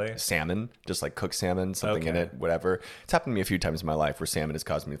salmon, just like cooked salmon, something in it, whatever. It's happened to me a few times in my life where salmon has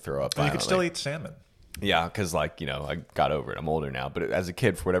caused me to throw up. You could still eat salmon. Yeah, because I got over it. I'm older now. But as a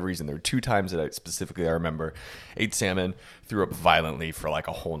kid, for whatever reason, there were 2 times that I remember ate salmon, threw up violently for like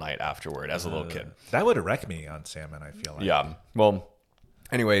a whole night afterward as a little kid. That would wreck me on salmon, I feel like. Yeah. Well,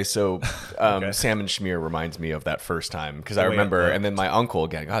 anyway, so salmon schmear reminds me of that first time because I remember, and then my uncle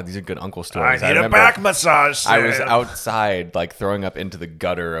again. God, these are good uncle stories. I need a back massage. Sam. I was outside, like throwing up into the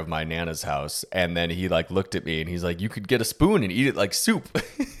gutter of my nana's house, and then he like looked at me and he's like, "You could get a spoon and eat it like soup."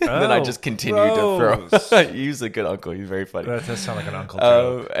 And then I just continued to throw. He's a good uncle. He's very funny. That does sound like an uncle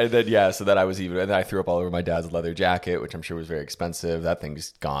joke. And then so then I was and then I threw up all over my dad's leather jacket, which I'm sure was very expensive. That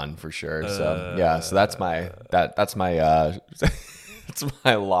thing's gone for sure. So so that's my that's my. It's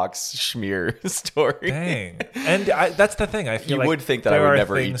my lox schmear story. Dang. And that's the thing. I feel you would think that I would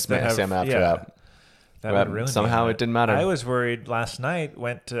never eat salmon after that. That would really somehow it didn't matter. I was worried last night.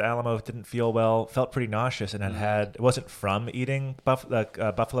 Went to Alamo, didn't feel well, felt pretty nauseous, and had it wasn't from eating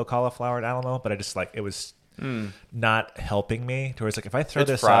buffalo cauliflower at Alamo, but I just it was not helping me. Towards like if I throw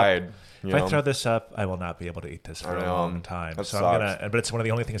It's this fried, up, you if I know? throw this up, I will not be able to eat this for a long time. That So sucks. I'm gonna. But it's one of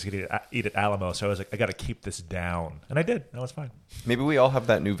the only things I could eat at Alamo. So I was like, I got to keep this down, and I did. That was fine. Maybe we all have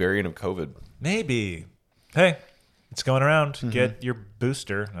that new variant of COVID. Maybe. Hey, it's going around. Get your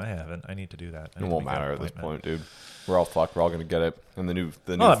booster. I haven't. I need to do that. It won't matter at this point, dude. We're all fucked. We're all gonna get it, and the new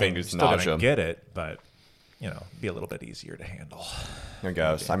thing is still nausea. gonna get it, but be a little bit easier to handle. I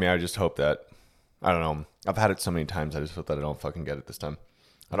guess. I mean, I just hope that. I don't know. I've had it so many times. I just hope that I don't fucking get it this time.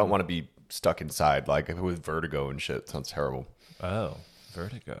 I don't want to be stuck inside like with vertigo and shit. It sounds terrible. Oh,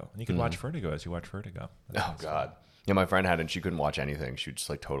 Vertigo. You can watch Vertigo as you watch Vertigo. Oh God. Yeah, my friend had it and she couldn't watch anything. She was just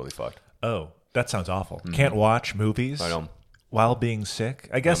like totally fucked. Oh, that sounds awful. Can't watch movies. I know. While being sick.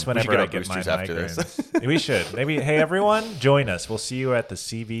 I guess whenever I get my boosters after this. migraines. We should. Maybe, hey, everyone, join us. We'll see you at the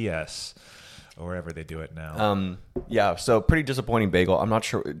CVS or wherever they do it now. Yeah, so pretty disappointing bagel. I'm not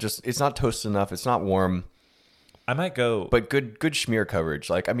sure. Just it's not toasted enough. It's not warm. I might go. But good schmear coverage.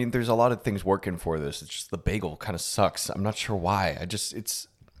 Like, I mean, there's a lot of things working for this. It's just the bagel kind of sucks. I'm not sure why.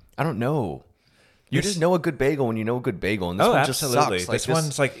 I don't know. You just know a good bagel when you know a good bagel, and this one just absolutely. sucks. Like, This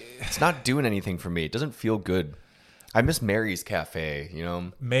one's like it's not doing anything for me. It doesn't feel good. I miss Mary's Cafe,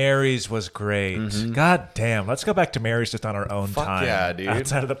 Mary's was great. God damn. Let's go back to Mary's just on our own Fuck time. yeah, dude.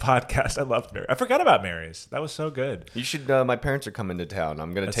 Outside of the podcast. I loved Mary. I forgot about Mary's. That was so good. You should. My parents are coming to town.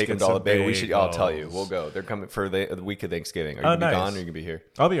 I'm gonna Let's take them get to all the some bagel. We should. I'll tell you. bagels. We'll go. They're coming for the week of Thanksgiving. Are you Oh, gonna be nice. gone or are you gonna be here?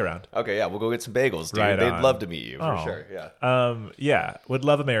 I'll be around. Okay, yeah, we'll go get some bagels, dude. Right They'd on. love to meet you for Oh. sure. Yeah. Yeah, would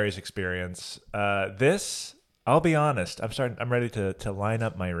love a Mary's experience. This, I'll be honest, I'm ready to line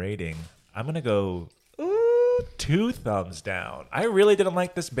up my rating. I'm gonna go 2 thumbs down. I really didn't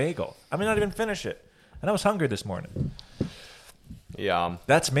like this bagel. I may not even finish it, and I was hungry this morning. Yeah.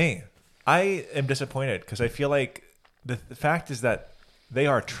 That's me. I am disappointed because I feel like the fact is that they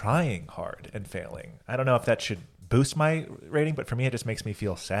are trying hard and failing. I don't know if that should boost my rating, but for me, it just makes me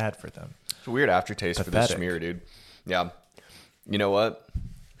feel sad for them. It's a weird aftertaste Pathetic. for this smear, dude. Yeah. You know what?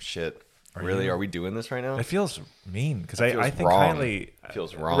 Shit. Are we doing this right now? It feels mean because feels I think wrong. highly. It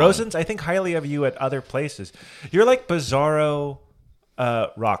feels wrong. Rosens, I think highly of you at other places. You're like Bizarro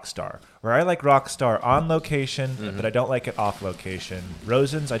Rockstar, where I like Rockstar on location, but I don't like it off location.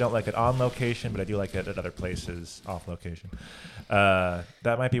 Rosens, I don't like it on location, but I do like it at other places off location. That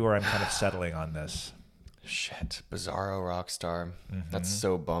might be where I'm kind of settling on this. Shit. Bizarro Rockstar. That's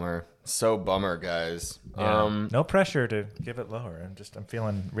so bummer. So bummer, guys. Yeah. No pressure to give it lower. I'm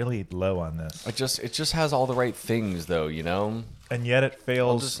feeling really low on this. It just has all the right things though, And yet it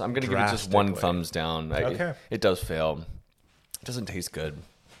fails. I'm gonna give it just one drastically. thumbs down. Okay. It does fail. It doesn't taste good.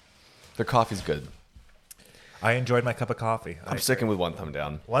 Their coffee's good. I enjoyed my cup of coffee. I'm sticking with one thumb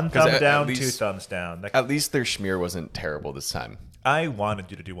down. 1 'Cause thumb at down, least- 2 thumbs down. At least their schmear wasn't terrible this time. I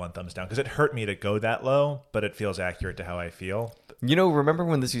wanted you to do 1 thumbs down because it hurt me to go that low, but it feels accurate to how I feel. Remember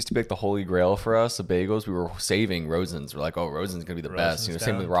when this used to be like the holy grail for us, the bagels? We were saving Rosens. We're like, oh, Rosens gonna be the best. Rosens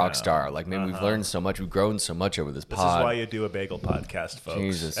Same with downtown. Rockstar. Like, man, we've learned so much. We've grown so much over this This pod. is why you do a bagel podcast, folks.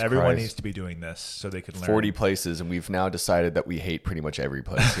 Jesus Everyone Christ. needs to be doing this so they can learn. 40 places, and we've now decided that we hate pretty much every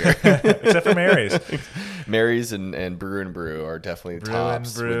place here. Except for Mary's. Mary's and Brew are definitely Brew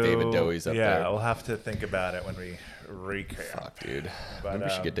tops and Brew. with David Dowie's up yeah, there. we'll have to think about it when we recap. Fuck, dude. But, Maybe we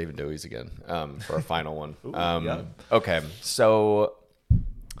should get David Dowie's again for our final one. yeah. Okay, so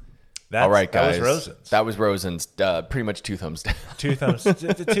All right, guys. That was Rosens. That was Rosens. Pretty much 2 thumbs down. 2 thumbs.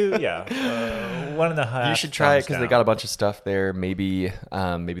 2, yeah. 1.5. You should try it thumbs because they down. got a bunch of stuff there. Maybe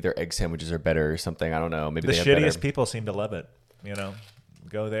their egg sandwiches are better or something. I don't know. Maybe The they have shittiest better. people seem to love it.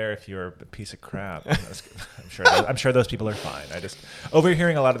 Go there if you're a piece of crap. I'm sure those people are fine. I just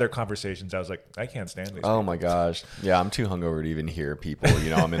overhearing a lot of their conversations. I was like, I can't stand these. Oh my gosh. Yeah, I'm too hungover to even hear people.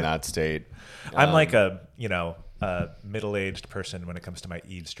 I'm in that state. I'm like a middle-aged person when it comes to my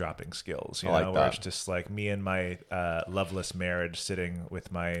eavesdropping skills. I like where that. it's just like me and my loveless marriage, sitting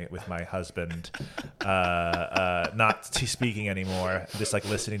with my husband, not speaking anymore, just like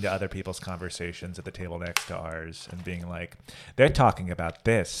listening to other people's conversations at the table next to ours, and being like, they're talking about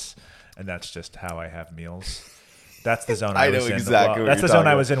this, and that's just how I have meals. That's the zone I know was in. exactly what That's you're the zone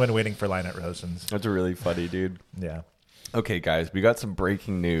I talking was in when waiting for line at Rosens. That's really funny, dude. Yeah. Okay, guys, we got some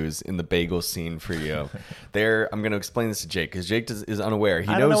breaking news in the bagel scene for you. I'm going to explain this to Jake because Jake is unaware. He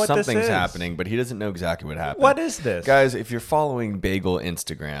I don't know knows what this something's is. happening, but he doesn't know exactly what happened. What is this? Guys, if you're following Bagel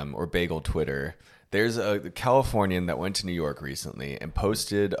Instagram or Bagel Twitter, There's a Californian that went to New York recently and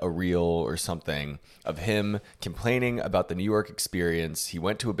posted a reel or something of him complaining about the New York experience. He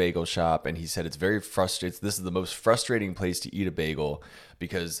went to a bagel shop and he said it's very frustrating. This is the most frustrating place to eat a bagel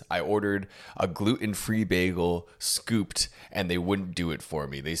because I ordered a gluten-free bagel scooped and they wouldn't do it for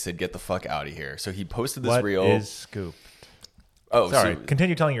me. They said, get the fuck out of here. So he posted this reel. What is scooped? Oh, sorry.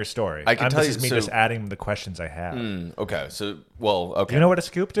 Continue telling your story. I can tell this you. Is me just adding the questions I have. Okay. So, okay. Do you know what a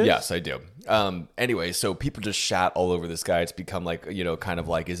scooped is? Yes, I do. Anyway, so people just shat all over this guy. It's become like, kind of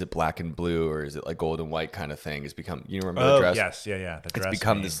like, is it black and blue or is it like gold and white kind of thing? It's become, remember the dress? Yes. Yeah. The dress. It's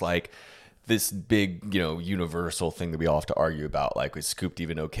become this big, universal thing that we all have to argue about. Like, was scooped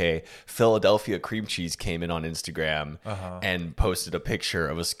even okay? Philadelphia cream cheese came in on Instagram and posted a picture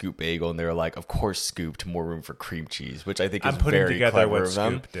of a scoop bagel, and they were like, "Of course, scooped, more room for cream cheese," which I think is very clever of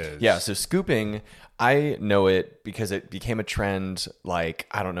them. Scooped is. Yeah, so scooping, I know it because it became a trend. Like,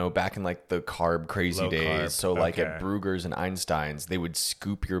 I don't know, back in like the carb crazy days. So like at Bruegger's and Einstein's, they would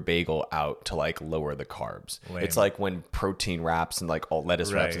scoop your bagel out to like lower the carbs. Lame. It's like when protein wraps and like all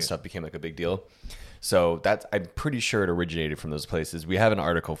lettuce wraps and stuff became like a big deal. So I'm pretty sure it originated from those places. We have an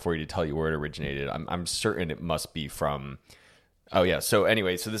article for you to tell you where it originated. I'm certain it must be from. Oh yeah. So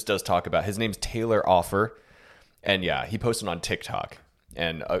anyway, so this does talk about his name's Taylor Offer, and yeah, he posted on TikTok.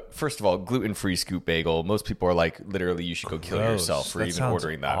 And first of all, gluten-free scoop bagel. Most people are like, literally, you should go kill yourself for even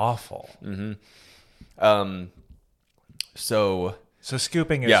ordering that. Awful. So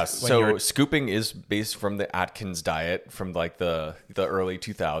scooping is scooping is based from the Atkins diet from like the early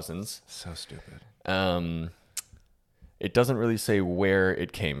 2000s. So stupid. It doesn't really say where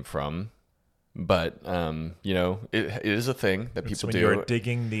it came from, but it is a thing that people do. You're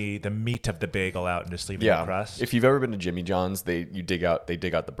digging the meat of the bagel out and just leaving the crust. If you've ever been to Jimmy John's, they dig out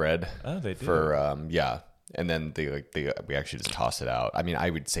the bread. Oh, they do. And then we actually just toss it out. I mean, I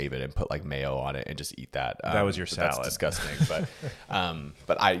would save it and put like mayo on it and just eat that. That was your salad. That's disgusting.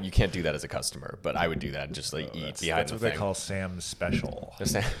 But you can't do that as a customer. But I would do that and just like eat behind the thing. That's what they call Sam's special.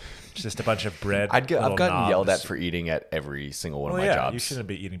 Just a bunch of bread. I've gotten yelled at for eating at every single one of my jobs. You shouldn't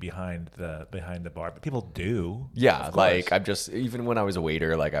be eating behind the bar, but people do. Yeah, like I'm just, even when I was a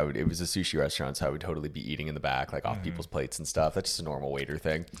waiter, like it was a sushi restaurant, so I would totally be eating in the back, like off people's plates and stuff. That's just a normal waiter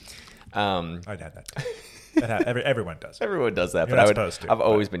thing. I'd had that too. Everyone does. Everyone does that, You're but not supposed to, I've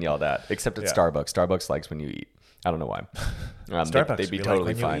always been yelled at, except at Starbucks. Starbucks likes when you eat. I don't know why. They'd be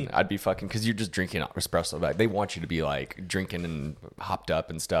totally fine. I'd be fucking, because you're just drinking espresso. Like, they want you to be like drinking and hopped up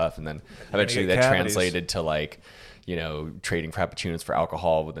and stuff, and then eventually that translated to like, trading frappuccinos for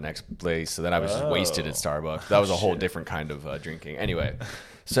alcohol with the next place. So then I was just wasted at Starbucks. That was a whole different kind of drinking. Anyway.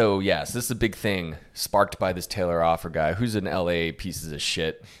 So, yes, this is a big thing sparked by this Taylor Offer guy who's an LA piece of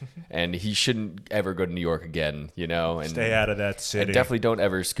shit, and he shouldn't ever go to New York again, and stay out of that city. And definitely don't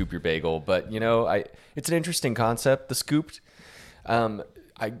ever scoop your bagel. But, it's an interesting concept, the scooped.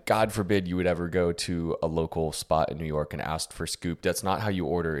 God forbid you would ever go to a local spot in New York and ask for scooped. That's not how you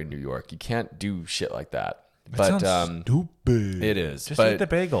order in New York. You can't do shit like that. That sounds stupid. It is. Just eat the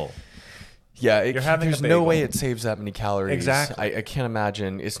bagel. Yeah, there's no way it saves that many calories. Exactly. I can't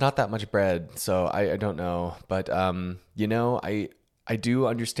imagine. It's not that much bread, so I don't know. But, I do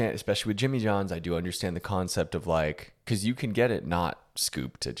understand, especially with Jimmy John's, I do understand the concept of like, because you can get it not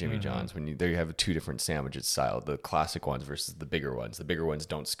scooped at Jimmy John's when there you have two different sandwiches style, the classic ones versus the bigger ones. The bigger ones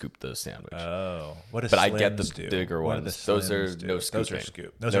don't scoop the sandwich. Oh, what does but Slims I get the do? bigger ones. Those are no scooping.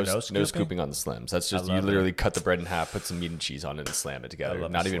 Those are no scooping? No scooping on the Slims. That's just you literally cut the bread in half, put some meat and cheese on it, and slam it together.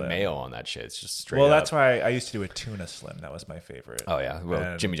 Not even mayo on that shit. It's just straight. Well, that's why I used to do a tuna Slim. That was my favorite. Oh yeah,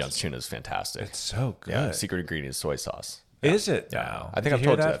 well, Jimmy John's tuna is fantastic. It's so good. Yeah, secret ingredient is soy sauce. Is it now? I think I've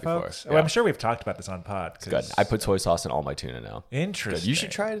told you that before. Well, I'm sure we've talked about this on pod. It's good. I put soy sauce in all my tuna now. Interesting. Good. You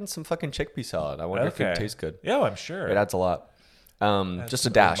should try it in some fucking chickpea salad. I wonder if it tastes good. Yeah, I'm sure. It adds a lot. Just a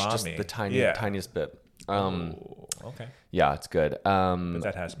dash, just the tiniest bit. Okay. Yeah, it's good. But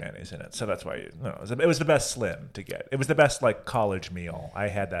that has mayonnaise in it, so that's why. It was the best Slim to get. It was the best like college meal. I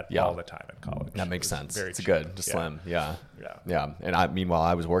had that all the time in college. That makes sense. It's cheap. good. Just Slim. Yeah. And meanwhile,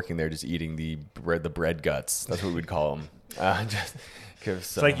 I was working there, just eating the bread guts. That's what we'd call them.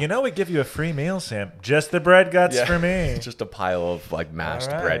 It's like, we give you a free meal, Sam. Just the bread guts for me. Just a pile of like mashed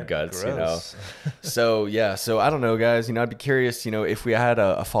bread guts, gross. So I don't know, guys. I'd be curious, if we had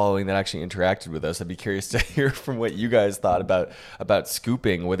a following that actually interacted with us, I'd be curious to hear from what you guys thought about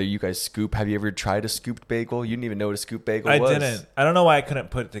scooping. Whether you guys scoop. Have you ever tried a scooped bagel? You didn't even know what a scooped bagel was. I didn't. I don't know why I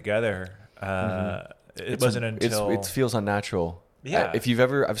couldn't put it together. It wasn't until it feels unnatural. Yeah.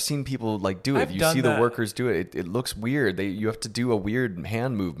 I've seen people like do it. You see the workers do it. It looks weird. You have to do a weird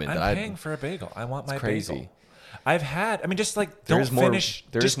hand movement. I'm paying for a bagel. I want my bagel. I've had. I mean, just like There's don't more- finish.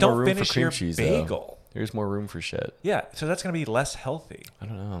 there's Just more don't room for finish cream your cheese, though. bagel. There's more room for shit. Yeah, so that's gonna be less healthy. I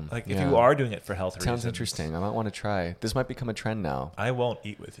don't know. Like if you are doing it for health reasons. Sounds interesting. I might want to try. This might become a trend now. I won't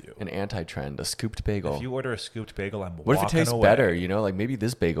eat with you. An anti-trend, a scooped bagel. If you order a scooped bagel, I'm What if it walking tastes away. better? You know, like maybe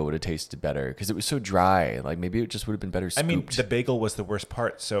this bagel would have tasted better because it was so dry. Like maybe it just would have been better I scooped. mean, the bagel was the worst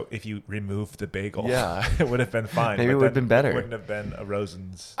part. So if you removed the bagel, Yeah. it would have been fine. Maybe but it would have then been better. It wouldn't have been a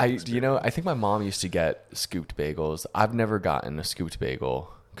Rosens. I think my mom used to get scooped bagels. I've never gotten a scooped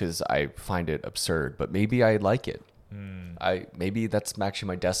bagel because I find it absurd. But maybe I like it. Maybe that's actually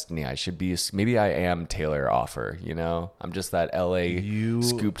my destiny. I should be. Maybe I am Taylor Offer. You know, I'm just that LA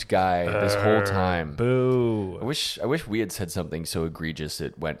scooped guy this whole time. Boo. I wish we had said something so egregious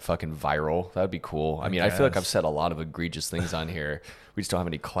it went fucking viral. That'd be cool. I mean, I feel like I've said a lot of egregious things on here. We just don't have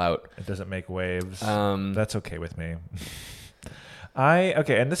any clout. It doesn't make waves. Um, That's okay with me.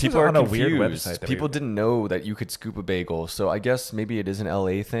 And this People is are on a confused. weird website. that People we- didn't know that you could scoop a bagel. So I guess maybe it is an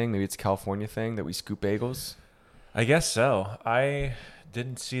LA thing. Maybe it's a California thing that we scoop bagels. I guess so. I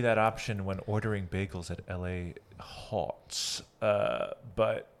didn't see that option when ordering bagels at LA Halts.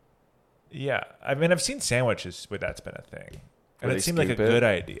 But yeah, I mean, I've seen sandwiches where that's been a thing. And Where it they seemed like a scoop it? good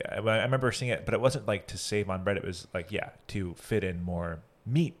idea. I remember seeing it, but it wasn't like to save on bread. It was like, to fit in more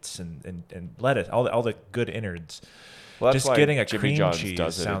meats and lettuce, all the good innards. Well, that's Just why getting a Jimmy cream John's cheese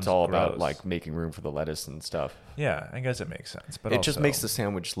does it. sounds It's all about gross. like making room for the lettuce and stuff. Yeah, I guess it makes sense. But It just also- makes the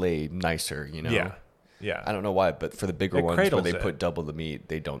sandwich lay nicer, you know. Yeah. I don't know why, but for the bigger It ones where cradles they it. put double the meat,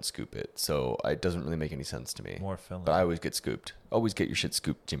 they don't scoop it. So it doesn't really make any sense to me. More filling. But I always get scooped. Always get your shit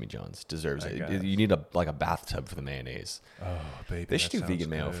scooped. Jimmy John's deserves it. guess. You need a bathtub for the mayonnaise. Oh, baby. They should that do vegan sounds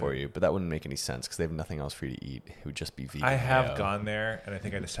mayo good. for you, but that wouldn't make any sense because they have nothing else for you to eat. It would just be vegan. I have mayo. gone there, and I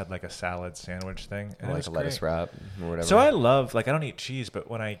think I just had like a salad sandwich thing. And Or it like was a lettuce great. wrap or whatever. So I love, like, I don't eat cheese, but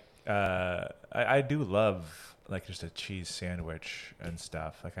when I do love like just a cheese sandwich and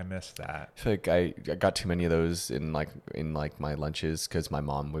stuff. Like I miss that. I feel like I got too many of those in my lunches because my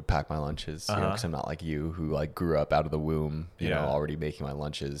mom would pack my lunches. You know, because I'm not like you who like grew up out of the womb, you know, already making my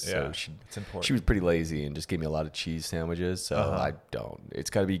lunches. Yeah, So it's important. she was pretty lazy and just gave me a lot of cheese sandwiches. So I don't. It's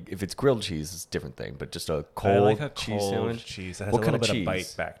got to be, if it's grilled cheese, it's a different thing. But just a cold I like a cheese cold sandwich. cheese that has What a kind little of bit of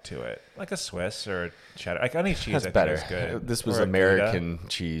cheese? bite back to it, like a Swiss or a cheddar. Like any cheese, That's I better. think is good. This was Or a Gouda. American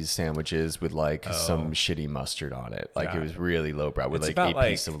cheese sandwiches with like some shitty mustard on it. Like it was really lowbrow with It's like about, 8 like-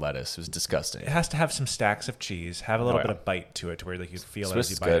 pieces of lettuce. It was disgusting. It has to have some stacks of cheese, have a little Oh, bit yeah. of bite to it, to where like you feel Swiss it as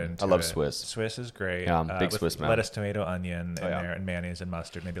you is bite good. into I love it. Swiss. Swiss is great. Yeah, I'm a big with Swiss man. lettuce, tomato, onion, in yeah. there, and mayonnaise and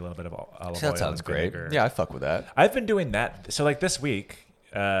mustard, maybe a little bit of olive See, oil. that sounds and great. vinegar. Yeah, I fuck with that. I've been doing that. So like this week,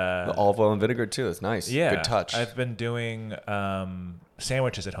 The olive oil and vinegar too. That's nice. yeah, Good touch. I've been doing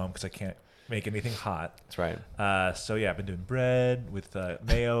sandwiches at home because I can't make anything hot. That's right. So yeah, I've been doing bread with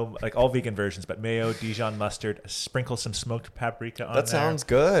mayo, like all vegan versions, but mayo, Dijon mustard, sprinkle some smoked paprika on That there. sounds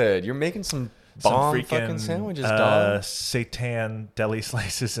good. You're making some bomb freaking, fucking sandwiches, dog. Seitan deli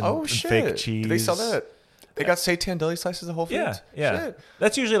slices and, Oh and shit! fake cheese. Do they sell that? They got seitan deli slices at Whole Foods. Yeah. Shit.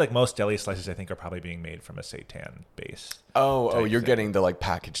 That's usually like most deli slices. I think are probably being made from a seitan base. Oh, type you're thing. getting the like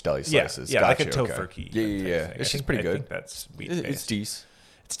packaged deli slices. Yeah, like a Gotcha, okay. tofurkey. Yeah. type It's thing. just pretty I good. think that's wheat It's based. decent.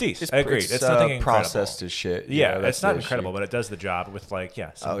 It's decent. I agree. It's, nothing nothing processed incredible. as shit. you Yeah, know, that's it's not the incredible, issue. but it does the job with like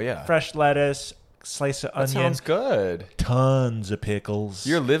some fresh lettuce, slice of That onion, sounds good. tons of pickles.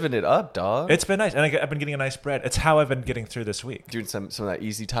 You're living it up, dog. It's been nice, and I've been getting a nice bread. It's how I've been getting through this week. doing some of that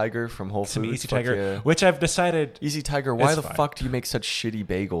Easy Tiger from Whole Foods. Some Easy Fuck Tiger, yeah. which I've decided. Easy Tiger, why It's the fine. fuck do you make such shitty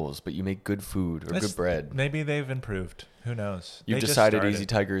bagels, but you make good food or good bread? Maybe they've improved. Who knows? You've They just decided started. Easy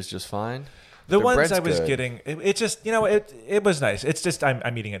Tiger is just fine? The Their ones bread's I was good. getting, it just it was nice. It's just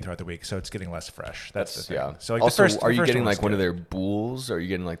I'm eating it throughout the week, so it's getting less fresh. That's the thing. Yeah. So like also, the first, are the you first getting was like one of good. their boules, or are you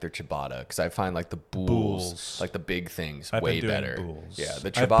getting like their ciabatta? Because I find like the boules, like the big things, I've way been doing better. boules. Yeah, the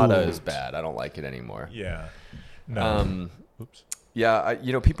I've ciabatta is bouled. bad. I don't like it anymore. Yeah. No. Oops. Yeah,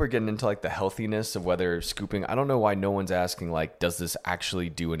 people are getting into like the healthiness of whether scooping. I don't know why no one's asking like, does this actually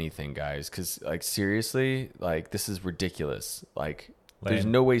do anything, guys? Because like seriously, like this is ridiculous. Like there's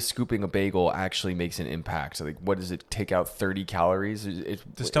Lame. no way scooping a bagel actually makes an impact. Like what does it take out 30 calories?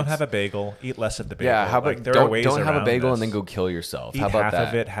 Just don't have a bagel. Eat less of the bagel. Yeah, how about like, there are ways don't have a around bagel and this. then go kill yourself? Eat How about half that?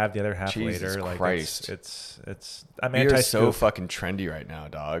 of it, have the other half Jesus later. Like Christ. it's I'm We are so anti-scoop. fucking trendy right now,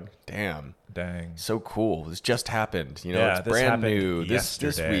 dog. Damn. Dang. So cool. This just happened. You know, Yeah, it's this brand happened new. This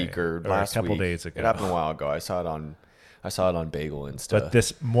yesterday, week or or last a couple week. days ago. It happened a while ago. I saw it on Bagel Insta. But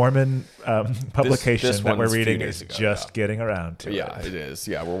this Mormon publication this that we're one's a few reading days is ago, just yeah. getting around to Yeah, it. it is.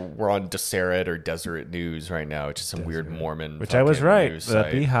 Yeah, we're on Deseret or Deseret News right now, which is some weird Mormon. Which I was fucking right. news The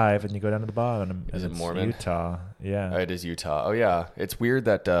site. Beehive, and you go down to the bottom, and Is it it's Mormon? Utah. Yeah. It is Utah. Oh yeah, it's weird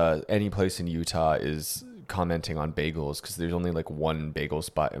that any place in Utah is commenting on bagels because there's only like one bagel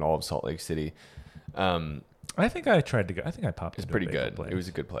spot in all of Salt Lake City. I think I tried to go. I think I popped. It's into pretty a bagel good. Place. It was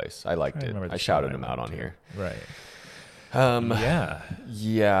a good place. I liked it. I I shouted him out on here. Right.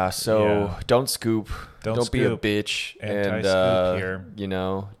 Yeah. So don't scoop. Don't be a bitch. Anti-scoop here. You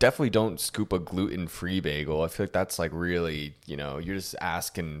know, definitely don't scoop a gluten-free bagel. I feel like that's like really, you know, you're just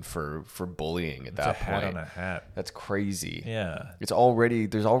asking for bullying at that point. Hat on a hat. That's crazy. Yeah. There's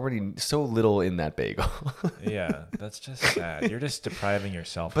already so little in that bagel. Yeah, that's just sad. You're just depriving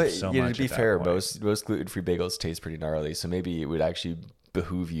yourself But of so you know, much. to be fair, most gluten-free bagels taste pretty gnarly. So maybe it would actually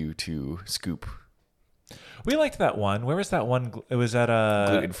behoove you to scoop. We liked that one. Where was that one? It was at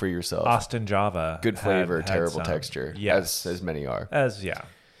gluten-free yourself. Austin Java. Good flavor, had terrible some. texture. Yes. As many are.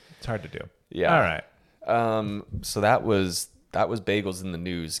 It's hard to do. Yeah. All right. So that was bagels in the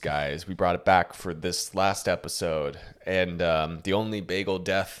news, guys. We brought it back for this last episode, and the only bagel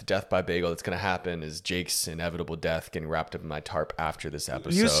death by bagel that's gonna happen is Jake's inevitable death getting wrapped up in my tarp after this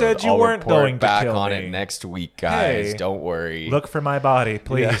episode. You said you I'll weren't report going to back kill on me. it next week, guys. Hey, don't worry. Look for my body,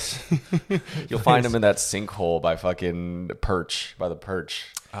 please. Yeah. You'll find him in that sinkhole by fucking the perch.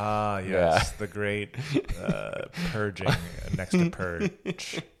 Ah, yes, the great purging next to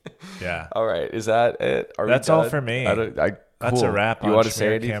purge. Yeah. All right, is that it? That's all for me. That's a wrap. You on want to say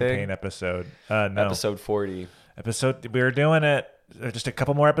Schmear anything? Campaign episode? No. Episode 40. We're doing it. There's just a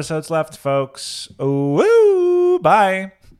couple more episodes left, folks. Ooh, woo, bye.